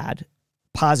or bad,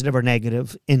 positive or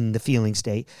negative in the feeling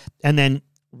state, and then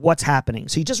what's happening.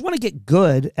 So you just want to get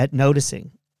good at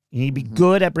noticing. You need to be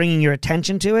good at bringing your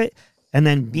attention to it and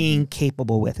then being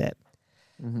capable with it.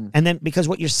 And then, because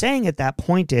what you're saying at that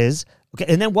point is,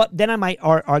 okay, and then then I might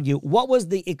argue, what was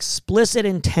the explicit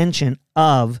intention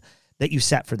of that you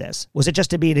set for this? Was it just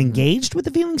to be engaged with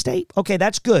the feeling state? Okay,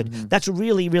 that's good. That's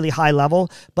really, really high level,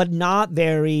 but not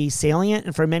very salient.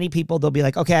 And for many people, they'll be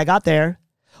like, okay, I got there.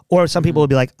 Or some people will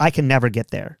be like, I can never get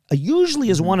there.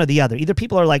 Usually is one or the other. Either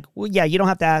people are like, well, yeah, you don't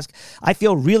have to ask. I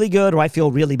feel really good or I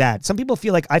feel really bad. Some people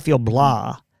feel like I feel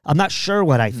blah. I'm not sure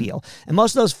what I feel. And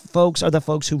most of those folks are the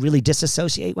folks who really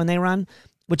disassociate when they run,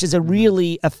 which is a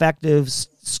really effective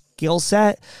skill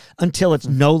set until it's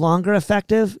no longer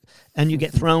effective and you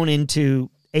get thrown into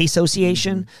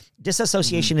association.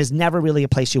 Disassociation is never really a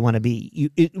place you want to be.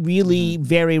 It really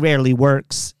very rarely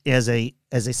works as a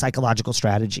psychological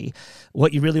strategy.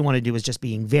 What you really want to do is just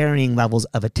being varying levels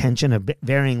of attention, of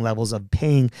varying levels of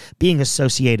being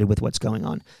associated with what's going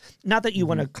on. Not that you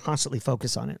want to constantly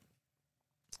focus on it.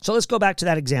 So let's go back to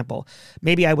that example.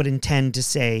 Maybe I would intend to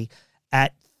say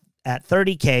at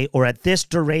 30K or at this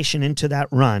duration into that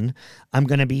run, I'm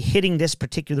going to be hitting this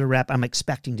particular rep. I'm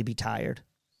expecting to be tired.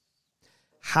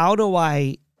 How do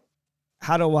I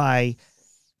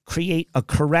create a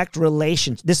correct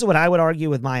relationship? This is what I would argue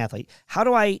with my athlete. How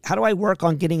do I work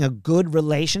on getting a good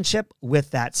relationship with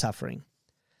that suffering?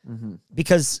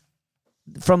 Because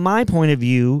from my point of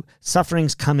view,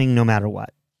 suffering's coming no matter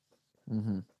what.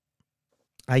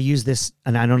 I use this,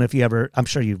 and I don't know if I'm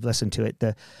sure you've listened to it,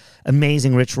 the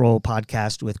amazing Rich Roll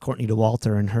podcast with Courtney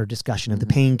DeWalter and her discussion of the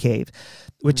pain cave,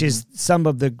 which is some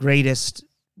of the greatest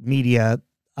media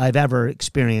I've ever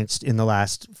experienced in the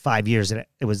last 5 years. It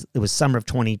was summer of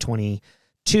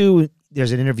 2022.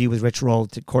 there's an interview with Rich Roll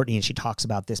to Courtney, and she talks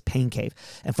about this pain cave.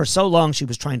 And for so long, she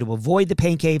was trying to avoid the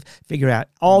pain cave, figure out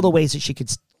all the ways that she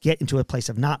could get into a place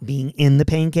of not being in the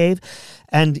pain cave.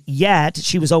 And yet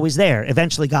she was always there,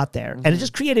 eventually got there. And it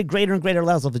just created greater and greater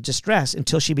levels of distress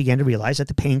until she began to realize that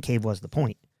the pain cave was the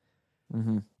point.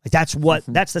 Like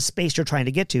that's the space you're trying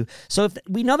to get to. So if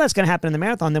we know that's going to happen in the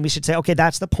marathon, then we should say, okay,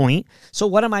 that's the point. So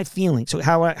what am I feeling? So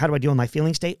how do I deal with my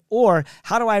feeling state? Or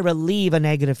how do I relieve a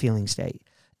negative feeling state?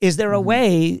 Is there a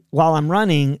way while I'm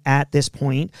running at this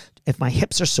point, if my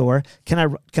hips are sore,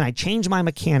 can I change my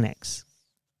mechanics?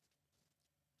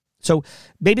 So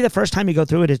maybe the first time you go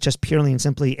through it is just purely and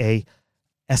simply a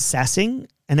assessing.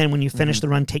 And then when you finish the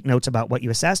run, take notes about what you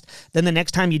assessed. Then the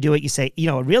next time you do it, you say,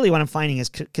 really what I'm finding is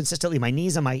consistently my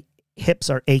knees and my hips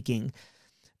are aching.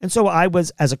 And so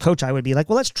as a coach, I would be like,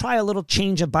 well, let's try a little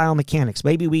change of biomechanics.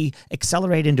 Maybe we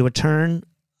accelerate into a turn.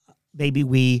 Maybe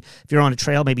if you're on a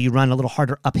trail, maybe you run a little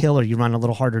harder uphill or you run a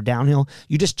little harder downhill.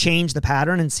 You just change the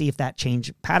pattern and see if that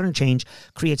pattern change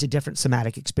creates a different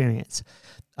somatic experience.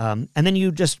 And then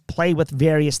you just play with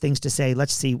various things to say,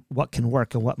 let's see what can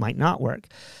work and what might not work.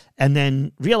 And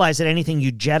then realize that anything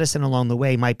you jettison along the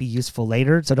way might be useful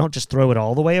later. So don't just throw it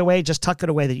all the way away. Just tuck it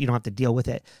away that you don't have to deal with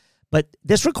it. But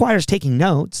this requires taking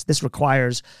notes. This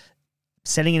requires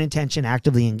setting an intention,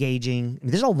 actively engaging. I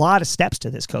mean, there's a lot of steps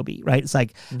to this, Kobe, right? It's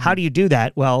like, how do you do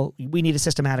that? Well, we need a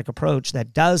systematic approach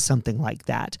that does something like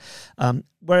that.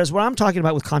 Whereas what I'm talking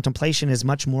about with contemplation is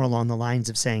much more along the lines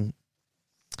of saying,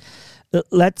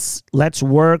 let's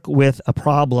work with a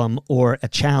problem or a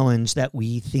challenge that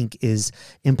we think is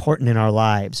important in our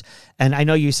lives. And I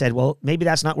know you said, well, maybe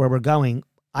that's not where we're going.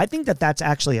 I think that that's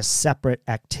actually a separate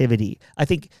activity. I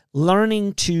think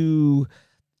learning to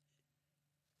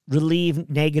relieve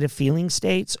negative feeling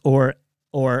states or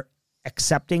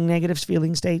accepting negative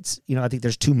feeling states, I think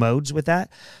there's two modes with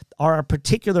that, are a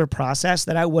particular process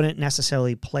that I wouldn't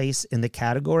necessarily place in the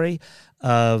category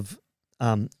of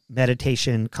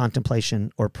meditation,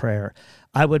 contemplation, or prayer.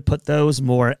 I would put those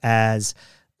more as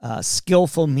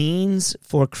skillful means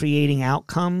for creating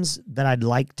outcomes that I'd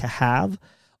like to have,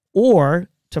 or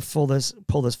to pull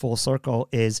this full circle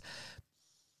is,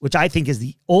 which I think is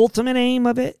the ultimate aim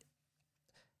of it,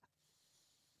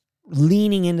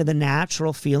 leaning into the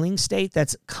natural feeling state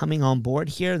that's coming on board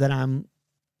here that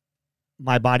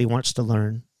my body wants to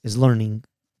learn, is learning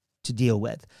to deal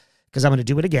with. Because I'm going to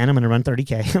do it again. I'm going to run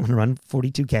 30K. I'm going to run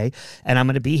 42K. And I'm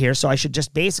going to be here. So I should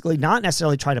just basically not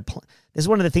necessarily try to this is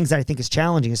one of the things that I think is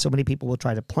challenging, is so many people will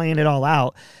try to plan it all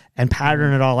out and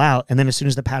pattern it all out. And then as soon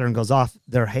as the pattern goes off,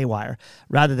 they're haywire.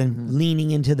 Rather than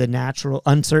leaning into the natural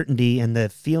uncertainty and the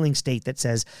feeling state that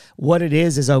says what it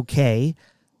is okay,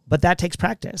 but that takes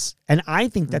practice. And I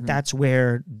think that that's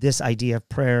where this idea of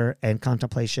prayer and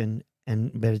contemplation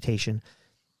and meditation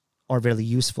are really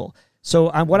useful.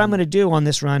 So what I'm going to do on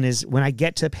this run is when I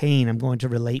get to pain, I'm going to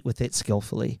relate with it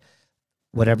skillfully,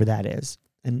 whatever that is.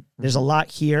 And there's a lot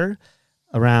here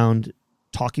around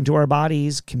talking to our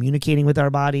bodies, communicating with our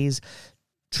bodies,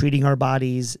 treating our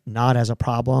bodies not as a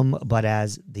problem, but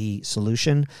as the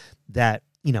solution that,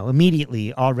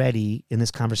 immediately already in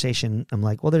this conversation, I'm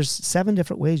like, well, there's 7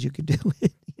 different ways you could do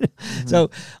it. So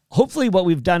hopefully what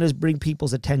we've done is bring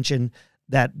people's attention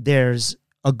that there's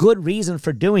a good reason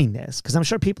for doing this, because I'm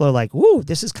sure people are like, woo,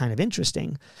 this is kind of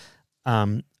interesting.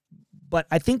 But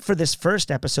I think for this first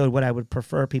episode, what I would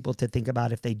prefer people to think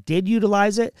about if they did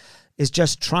utilize it is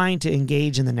just trying to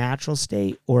engage in the natural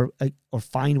state or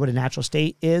find what a natural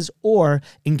state is, or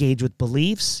engage with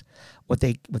beliefs, what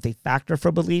they factor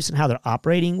for beliefs and how they're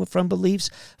operating from beliefs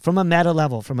from a meta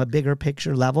level, from a bigger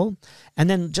picture level, and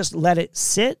then just let it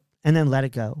sit and then let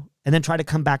it go. And then try to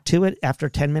come back to it after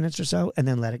 10 minutes or so and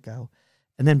then let it go.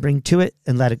 And then bring to it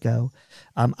and let it go.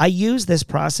 I use this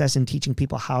process in teaching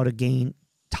people how to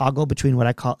toggle between what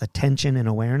I call attention and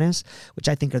awareness, which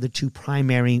I think are the two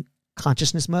primary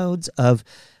consciousness modes of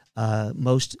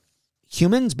most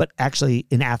humans. But actually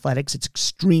in athletics, it's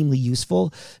extremely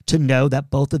useful to know that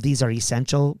both of these are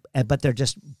essential, but they're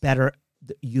just better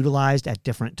utilized at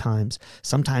different times.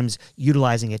 Sometimes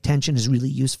utilizing attention is really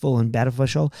useful and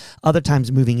beneficial. Other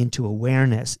times moving into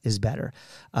awareness is better.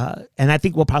 And I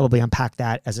think we'll probably unpack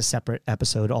that as a separate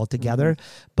episode altogether.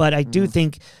 But I do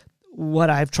think what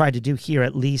I've tried to do here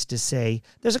at least is say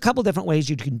there's a couple different ways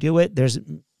you can do it. There's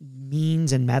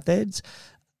means and methods.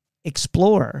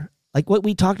 Explore. Like what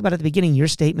we talked about at the beginning, your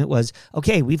statement was,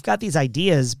 okay, we've got these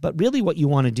ideas, but really what you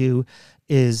want to do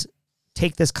is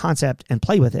take this concept and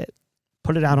play with it.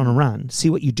 Put it out on a run.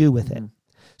 See what you do with it.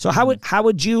 So how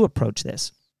would you approach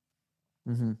this?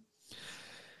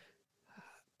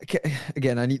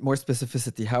 Again, I need more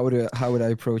specificity. How would I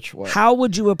approach what? How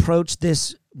would you approach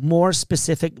this more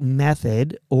specific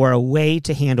method or a way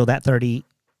to handle that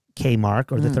 30K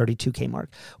mark or the 32K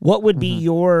mark? What would be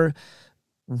your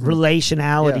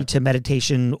relationality to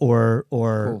meditation or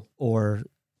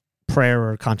prayer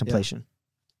or contemplation?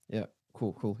 Yeah.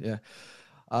 Cool. Yeah.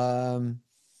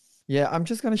 Yeah, I'm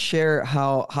just gonna share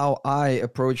how I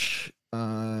approach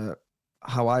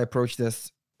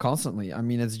this constantly. I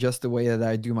mean, it's just the way that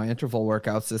I do my interval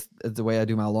workouts. It's the way I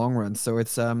do my long runs. So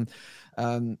it's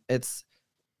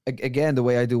again, the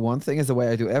way I do one thing is the way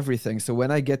I do everything. So when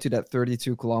I get to that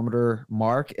 32-kilometer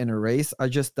mark in a race,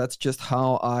 that's just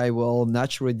how I will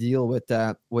naturally deal with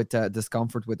that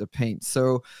discomfort, with the pain.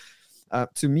 So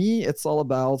to me, it's all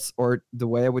about, or the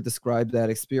way I would describe that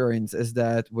experience is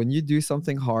that when you do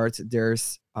something hard,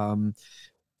 there's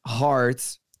hard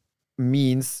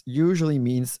usually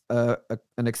means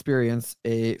an experience,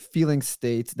 a feeling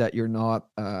state that you're not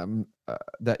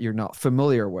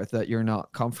familiar with, that you're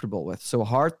not comfortable with. So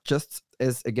hard just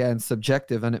is, again,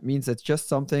 subjective, and it means it's just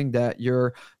something that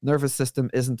your nervous system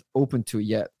isn't open to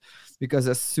yet. Because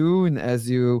as soon as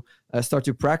you start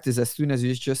to practice, as soon as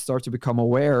you just start to become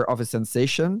aware of a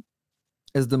sensation,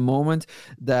 is the moment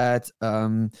that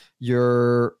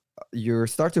you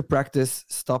start to practice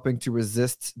stopping to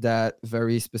resist that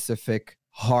very specific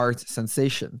hard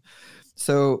sensation.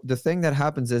 So the thing that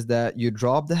happens is that you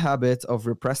drop the habit of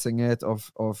repressing it,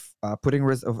 of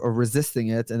resisting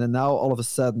it, and then now all of a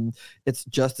sudden it's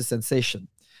just a sensation.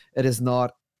 It is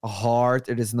not hard.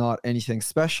 It is not anything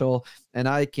special, and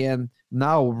I can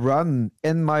now run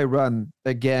in my run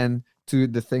again to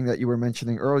the thing that you were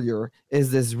mentioning earlier.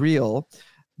 Is this real?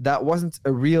 That wasn't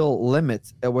a real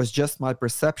limit. It was just my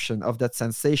perception of that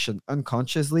sensation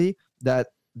unconsciously,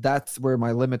 that's where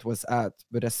my limit was at.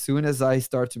 But as soon as I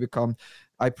start to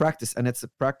I practice, and it's a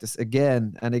practice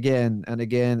again and again and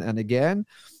again and again.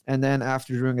 And then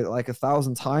after doing it like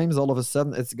 1,000 times, all of a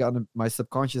sudden my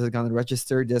subconscious is going to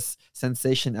register this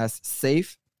sensation as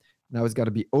safe. Now it's got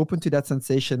to be open to that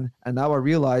sensation. And now I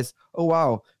realize, oh,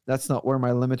 wow, that's not where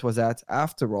my limit was at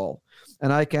after all.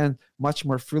 And I can much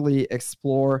more freely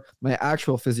explore my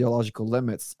actual physiological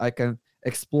limits. I can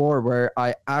explore where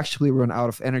I actually run out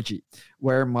of energy,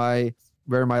 where my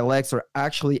legs are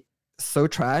actually so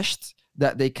trashed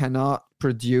that they cannot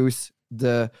produce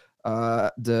the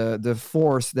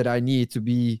force that I need to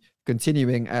be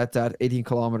continuing at that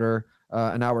 18-kilometer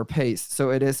an hour pace. So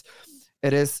it is.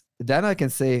 Then I can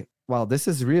say, wow, this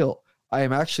is real. I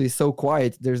am actually so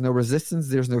quiet. There's no resistance.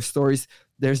 There's no stories.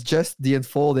 There's just the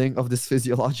unfolding of this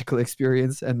physiological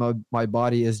experience, and my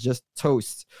body is just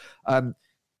toast.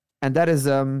 And that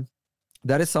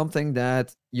is something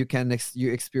that you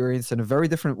experience in a very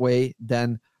different way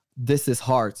than this is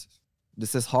hard.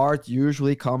 This is hard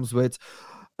usually comes with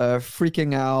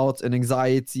freaking out, an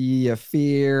anxiety, a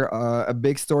fear, a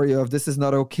big story of this is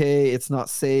not okay, it's not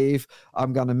safe,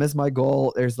 I'm gonna miss my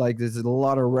goal. There's a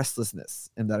lot of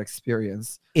restlessness in that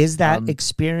experience. Is that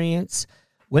experience,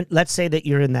 when let's say that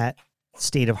you're in that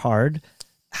state of hard,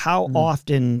 how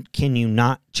often can you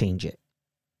not change it?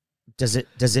 Does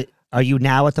it are you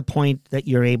now at the point that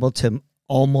you're able to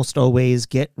almost always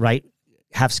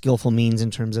have skillful means in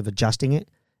terms of adjusting it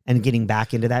and getting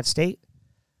back into that state?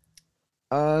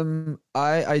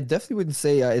 I definitely wouldn't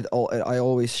say I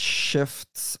always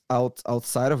shift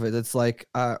outside of it. It's like,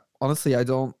 honestly, I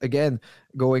don't, again,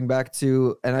 going back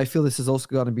to, and I feel this is also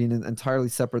going to be an entirely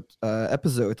separate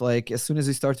episode. Like, as soon as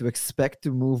you start to expect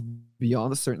to move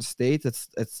beyond a certain state,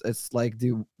 it's like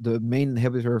the main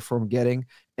inhibitor from getting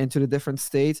into the different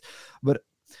states. But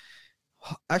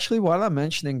actually, while I'm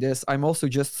mentioning this, I'm also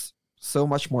just so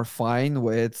much more fine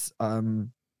with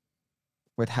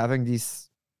having these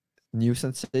new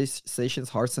sensations,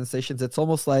 hard sensations. It's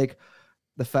almost like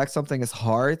the fact something is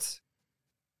hard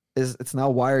it's now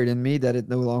wired in me that it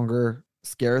no longer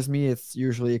scares me. It's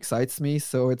usually excites me.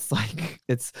 So it's like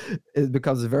it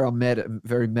becomes very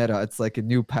meta. It's like a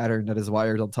new pattern that is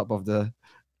wired on top of the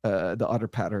other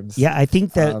patterns. Yeah, I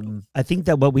think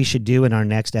that what we should do in our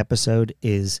next episode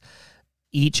is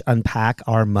each unpack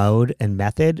our mode and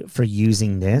method for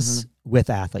using this with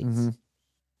athletes.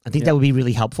 I think that would be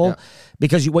really helpful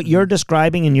because what you're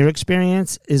describing in your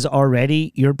experience is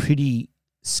already, you're pretty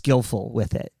skillful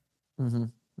with it.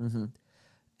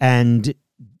 And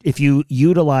if you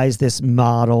utilize this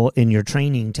model in your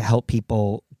training to help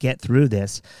people get through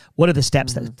this, what are the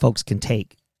steps that folks can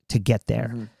take to get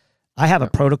there? I have a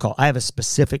protocol. I have a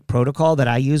specific protocol that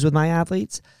I use with my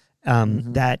athletes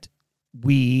that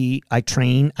I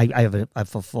train. I have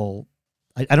a full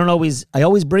I always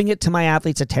bring it to my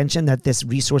athletes' attention that this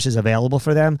resource is available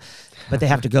for them, but they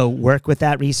have to go work with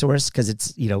that resource because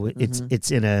it's,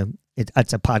 it's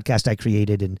a podcast I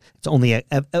created, and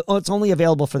it's only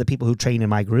available for the people who train in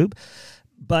my group.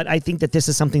 But I think that this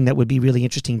is something that would be really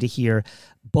interesting to hear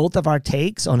both of our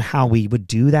takes on how we would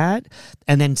do that,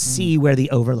 and then see where the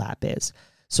overlap is.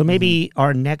 So maybe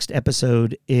our next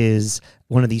episode is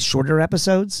one of these shorter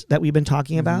episodes that we've been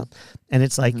talking about. And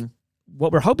it's like,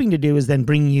 what we're hoping to do is then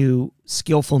bring you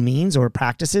skillful means or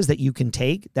practices that you can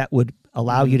take that would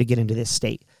allow you to get into this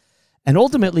state. And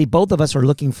ultimately, both of us are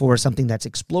looking for something that's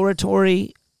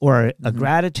exploratory, or a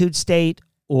gratitude state,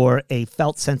 or a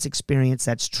felt sense experience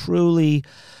that's truly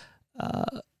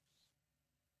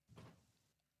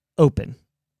open.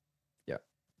 Yeah.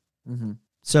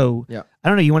 So I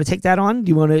don't know. You want to take that on?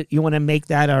 Do you want to make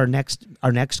that our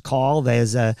next call?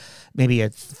 There's maybe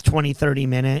a 20, 30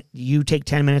 minute. You take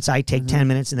 10 minutes, I take 10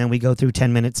 minutes, and then we go through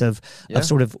 10 minutes of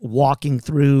sort of walking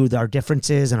through our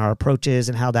differences and our approaches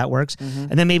and how that works.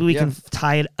 And then maybe we can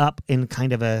tie it up in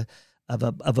kind of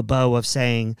a bow of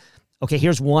saying, okay,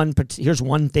 here's one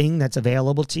thing that's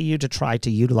available to you to try to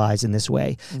utilize in this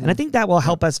way. And I think that will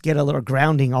help us get a little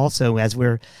grounding also as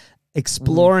we're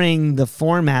exploring the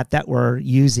format that we're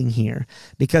using here.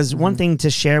 Because one thing to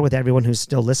share with everyone who's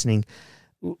still listening,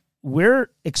 we're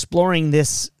exploring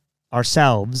this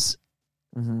ourselves,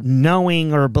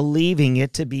 knowing or believing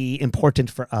it to be important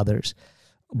for others.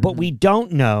 But we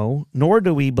don't know, nor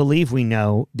do we believe we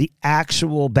know, the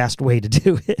actual best way to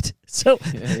do it. So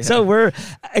we're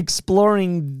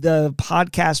exploring the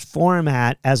podcast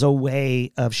format as a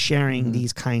way of sharing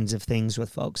these kinds of things with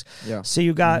folks. Yeah. So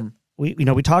you got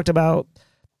we talked about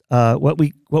what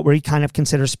we kind of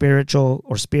consider spiritual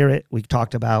or spirit. We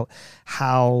talked about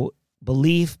how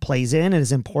belief plays in and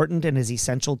is important and is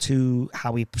essential to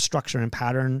how we structure and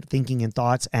pattern thinking and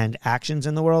thoughts and actions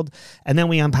in the world. And then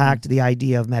we unpacked the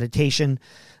idea of meditation,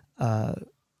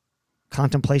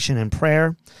 contemplation, and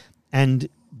prayer. And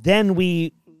then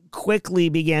we quickly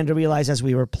began to realize, as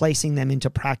we were placing them into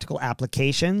practical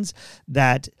applications,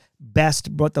 that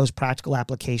best put those practical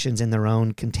applications in their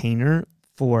own container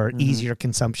for easier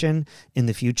consumption in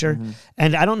the future.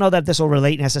 And I don't know that this will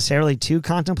relate necessarily to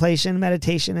contemplation,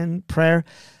 meditation, and prayer.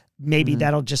 Maybe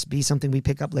that'll just be something we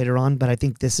pick up later on. But I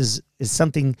think this is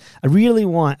something I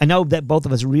know that both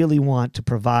of us really want to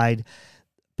provide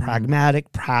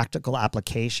pragmatic, practical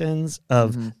applications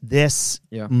of this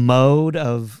mode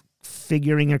of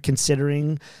figuring or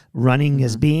considering running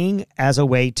as being as a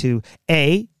way to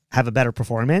A, have a better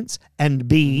performance, and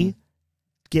B,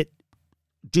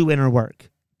 do inner work.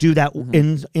 Do that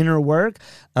inner work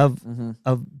of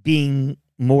being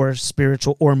more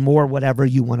spiritual or more whatever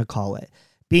you want to call it.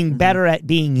 Being better at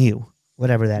being you,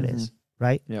 whatever that is,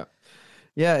 right? Yeah.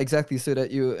 Yeah, exactly. So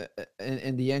that you,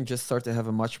 in the end, just start to have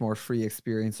a much more free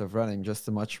experience of running, just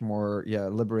a much more,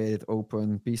 liberated,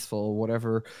 open, peaceful,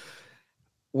 whatever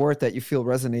word that you feel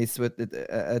resonates with it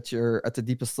at the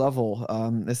deepest level.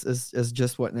 This is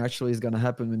just what naturally is going to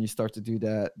happen when you start to do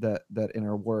that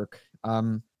inner work. I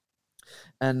want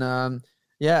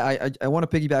to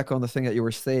piggyback on the thing that you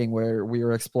were saying, where we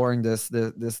were exploring this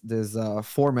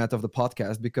format of the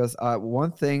podcast, because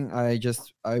one thing I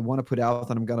want to put out,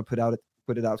 and I'm going to put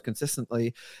it out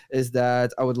consistently, is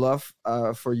that I would love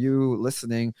for you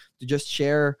listening to just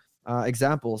share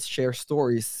examples, share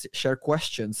stories, share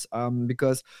questions,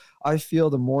 because I feel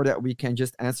the more that we can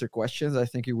just answer questions, I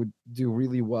think it would do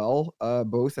really well,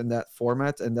 both in that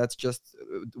format, and that's just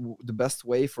the best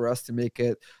way for us to make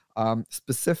it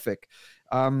specific.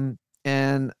 I mean,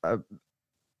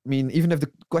 even if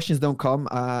the questions don't come,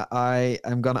 I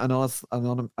am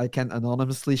gonna I can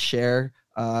anonymously share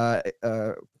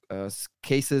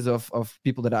cases of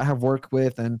people that I have worked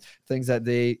with and things that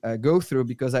they go through,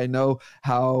 because I know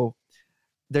how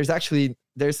there's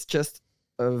just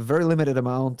a very limited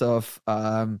amount of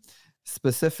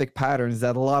specific patterns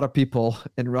that a lot of people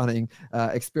in running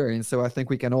experience. So I think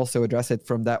we can also address it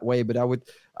from that way. But I would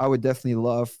definitely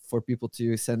love for people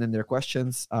to send in their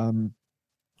questions. Do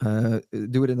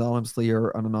it anonymously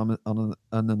or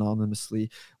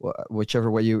anonymously, whichever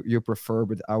way you prefer.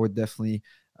 But I would definitely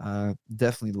love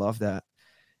that.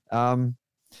 I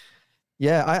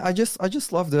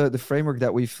just love the framework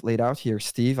that we've laid out here,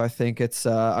 Steve. I think it's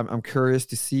I'm curious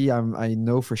to see. I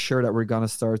know for sure that we're gonna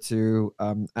start to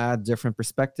add different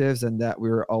perspectives, and that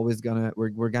we're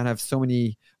gonna have so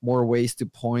many more ways to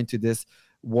point to this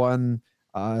one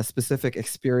specific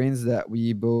experience that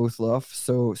we both love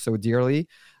so dearly.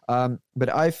 But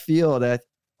I feel that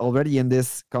already in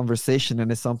this conversation,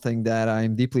 and it's something that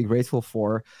I'm deeply grateful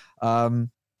for,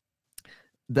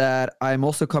 that I'm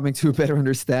also coming to a better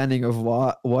understanding of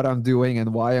what I'm doing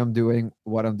and why I'm doing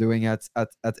what I'm doing at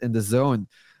In the Zone,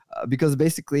 because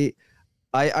basically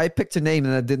I picked a name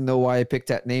and I didn't know why I picked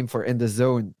that name for In the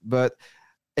Zone, but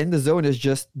In the Zone is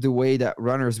just the way that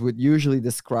runners would usually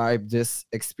describe this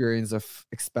experience of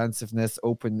expansiveness,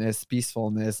 openness,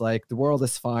 peacefulness. Like, the world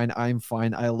is fine, I'm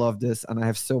fine, I love this, and I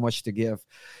have so much to give.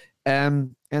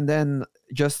 And then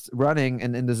just running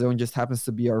and In the Zone just happens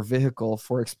to be our vehicle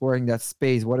for exploring that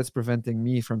space. What is preventing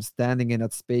me from standing in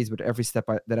that space with every step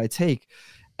that I take?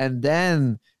 And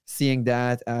then seeing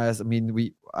that as, I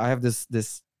mean, I have this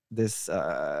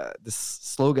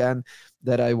slogan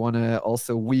that I want to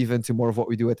also weave into more of what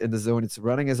we do at In the Zone. It's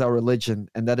running as our religion,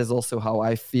 and that is also how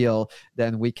I feel.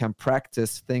 Then we can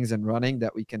practice things in running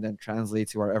that we can then translate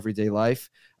to our everyday life.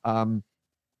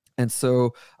 And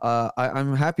so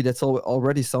I'm happy that's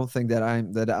already something that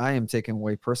I am taking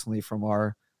away personally from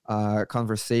our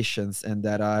conversations, and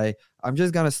that I'm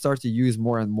just gonna start to use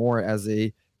more and more as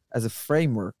a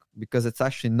framework, because it's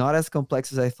actually not as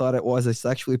complex as I thought it was. It's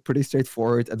actually pretty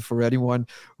straightforward, and for anyone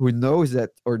who knows that,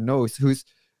 or knows who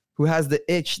has the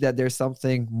itch that there's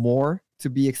something more to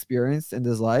be experienced in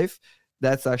this life,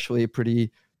 that's actually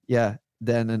pretty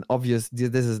then an obvious.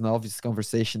 This is an obvious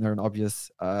conversation, or an obvious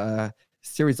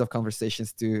series of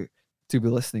conversations to be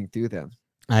listening to them.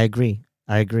 I agree.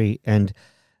 And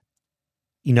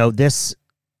this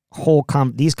whole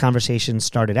these conversations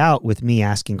started out with me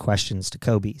asking questions to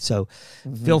Kobe. So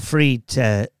feel free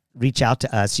to reach out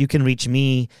to us. You can reach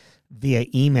me via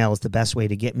email, is the best way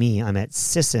to get me. I'm at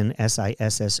Sisson,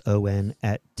 SISSON,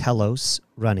 at Telos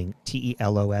Running,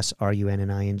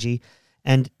 TELOSRUNNING.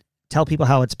 And tell people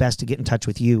how it's best to get in touch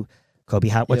with you,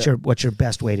 Kobe. What's your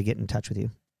best way to get in touch with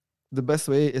you? The best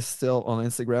way is still on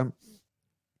Instagram.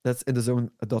 That's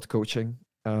inthezone.coaching.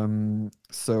 I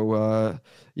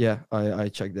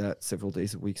check that several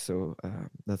days a week. So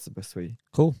that's the best way.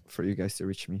 Cool. For you guys to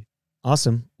reach me.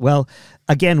 Awesome. Well,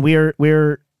 again,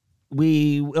 we'll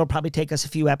probably take us a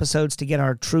few episodes to get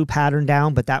our true pattern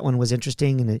down, but that one was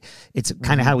interesting, and it's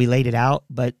kind of how we laid it out.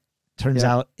 But turns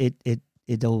out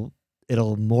it'll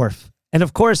morph. And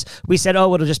of course, we said,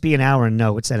 it'll just be an hour, and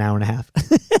no, it's an hour and a half.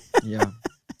 Yeah.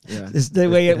 Yeah. It's the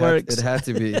way it works. It had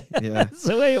to be. Yeah. It's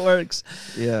the way it works.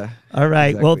 Yeah. All right.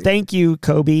 Exactly. Well, thank you,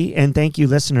 Kobe, and thank you,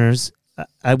 listeners.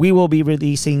 We will be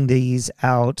releasing these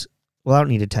out. Well, I don't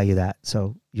need to tell you that,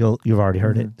 so you've already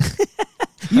heard it.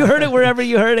 You heard it wherever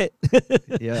you heard it.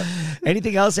 Yeah.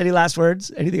 Anything else? Any last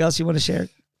words? Anything else you want to share?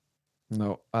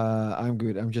 No, I'm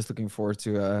good. I'm just looking forward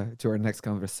to our next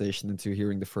conversation and to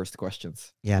hearing the first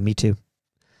questions. Yeah, me too.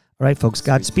 All right, folks.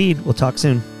 Godspeed. We'll talk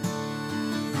soon.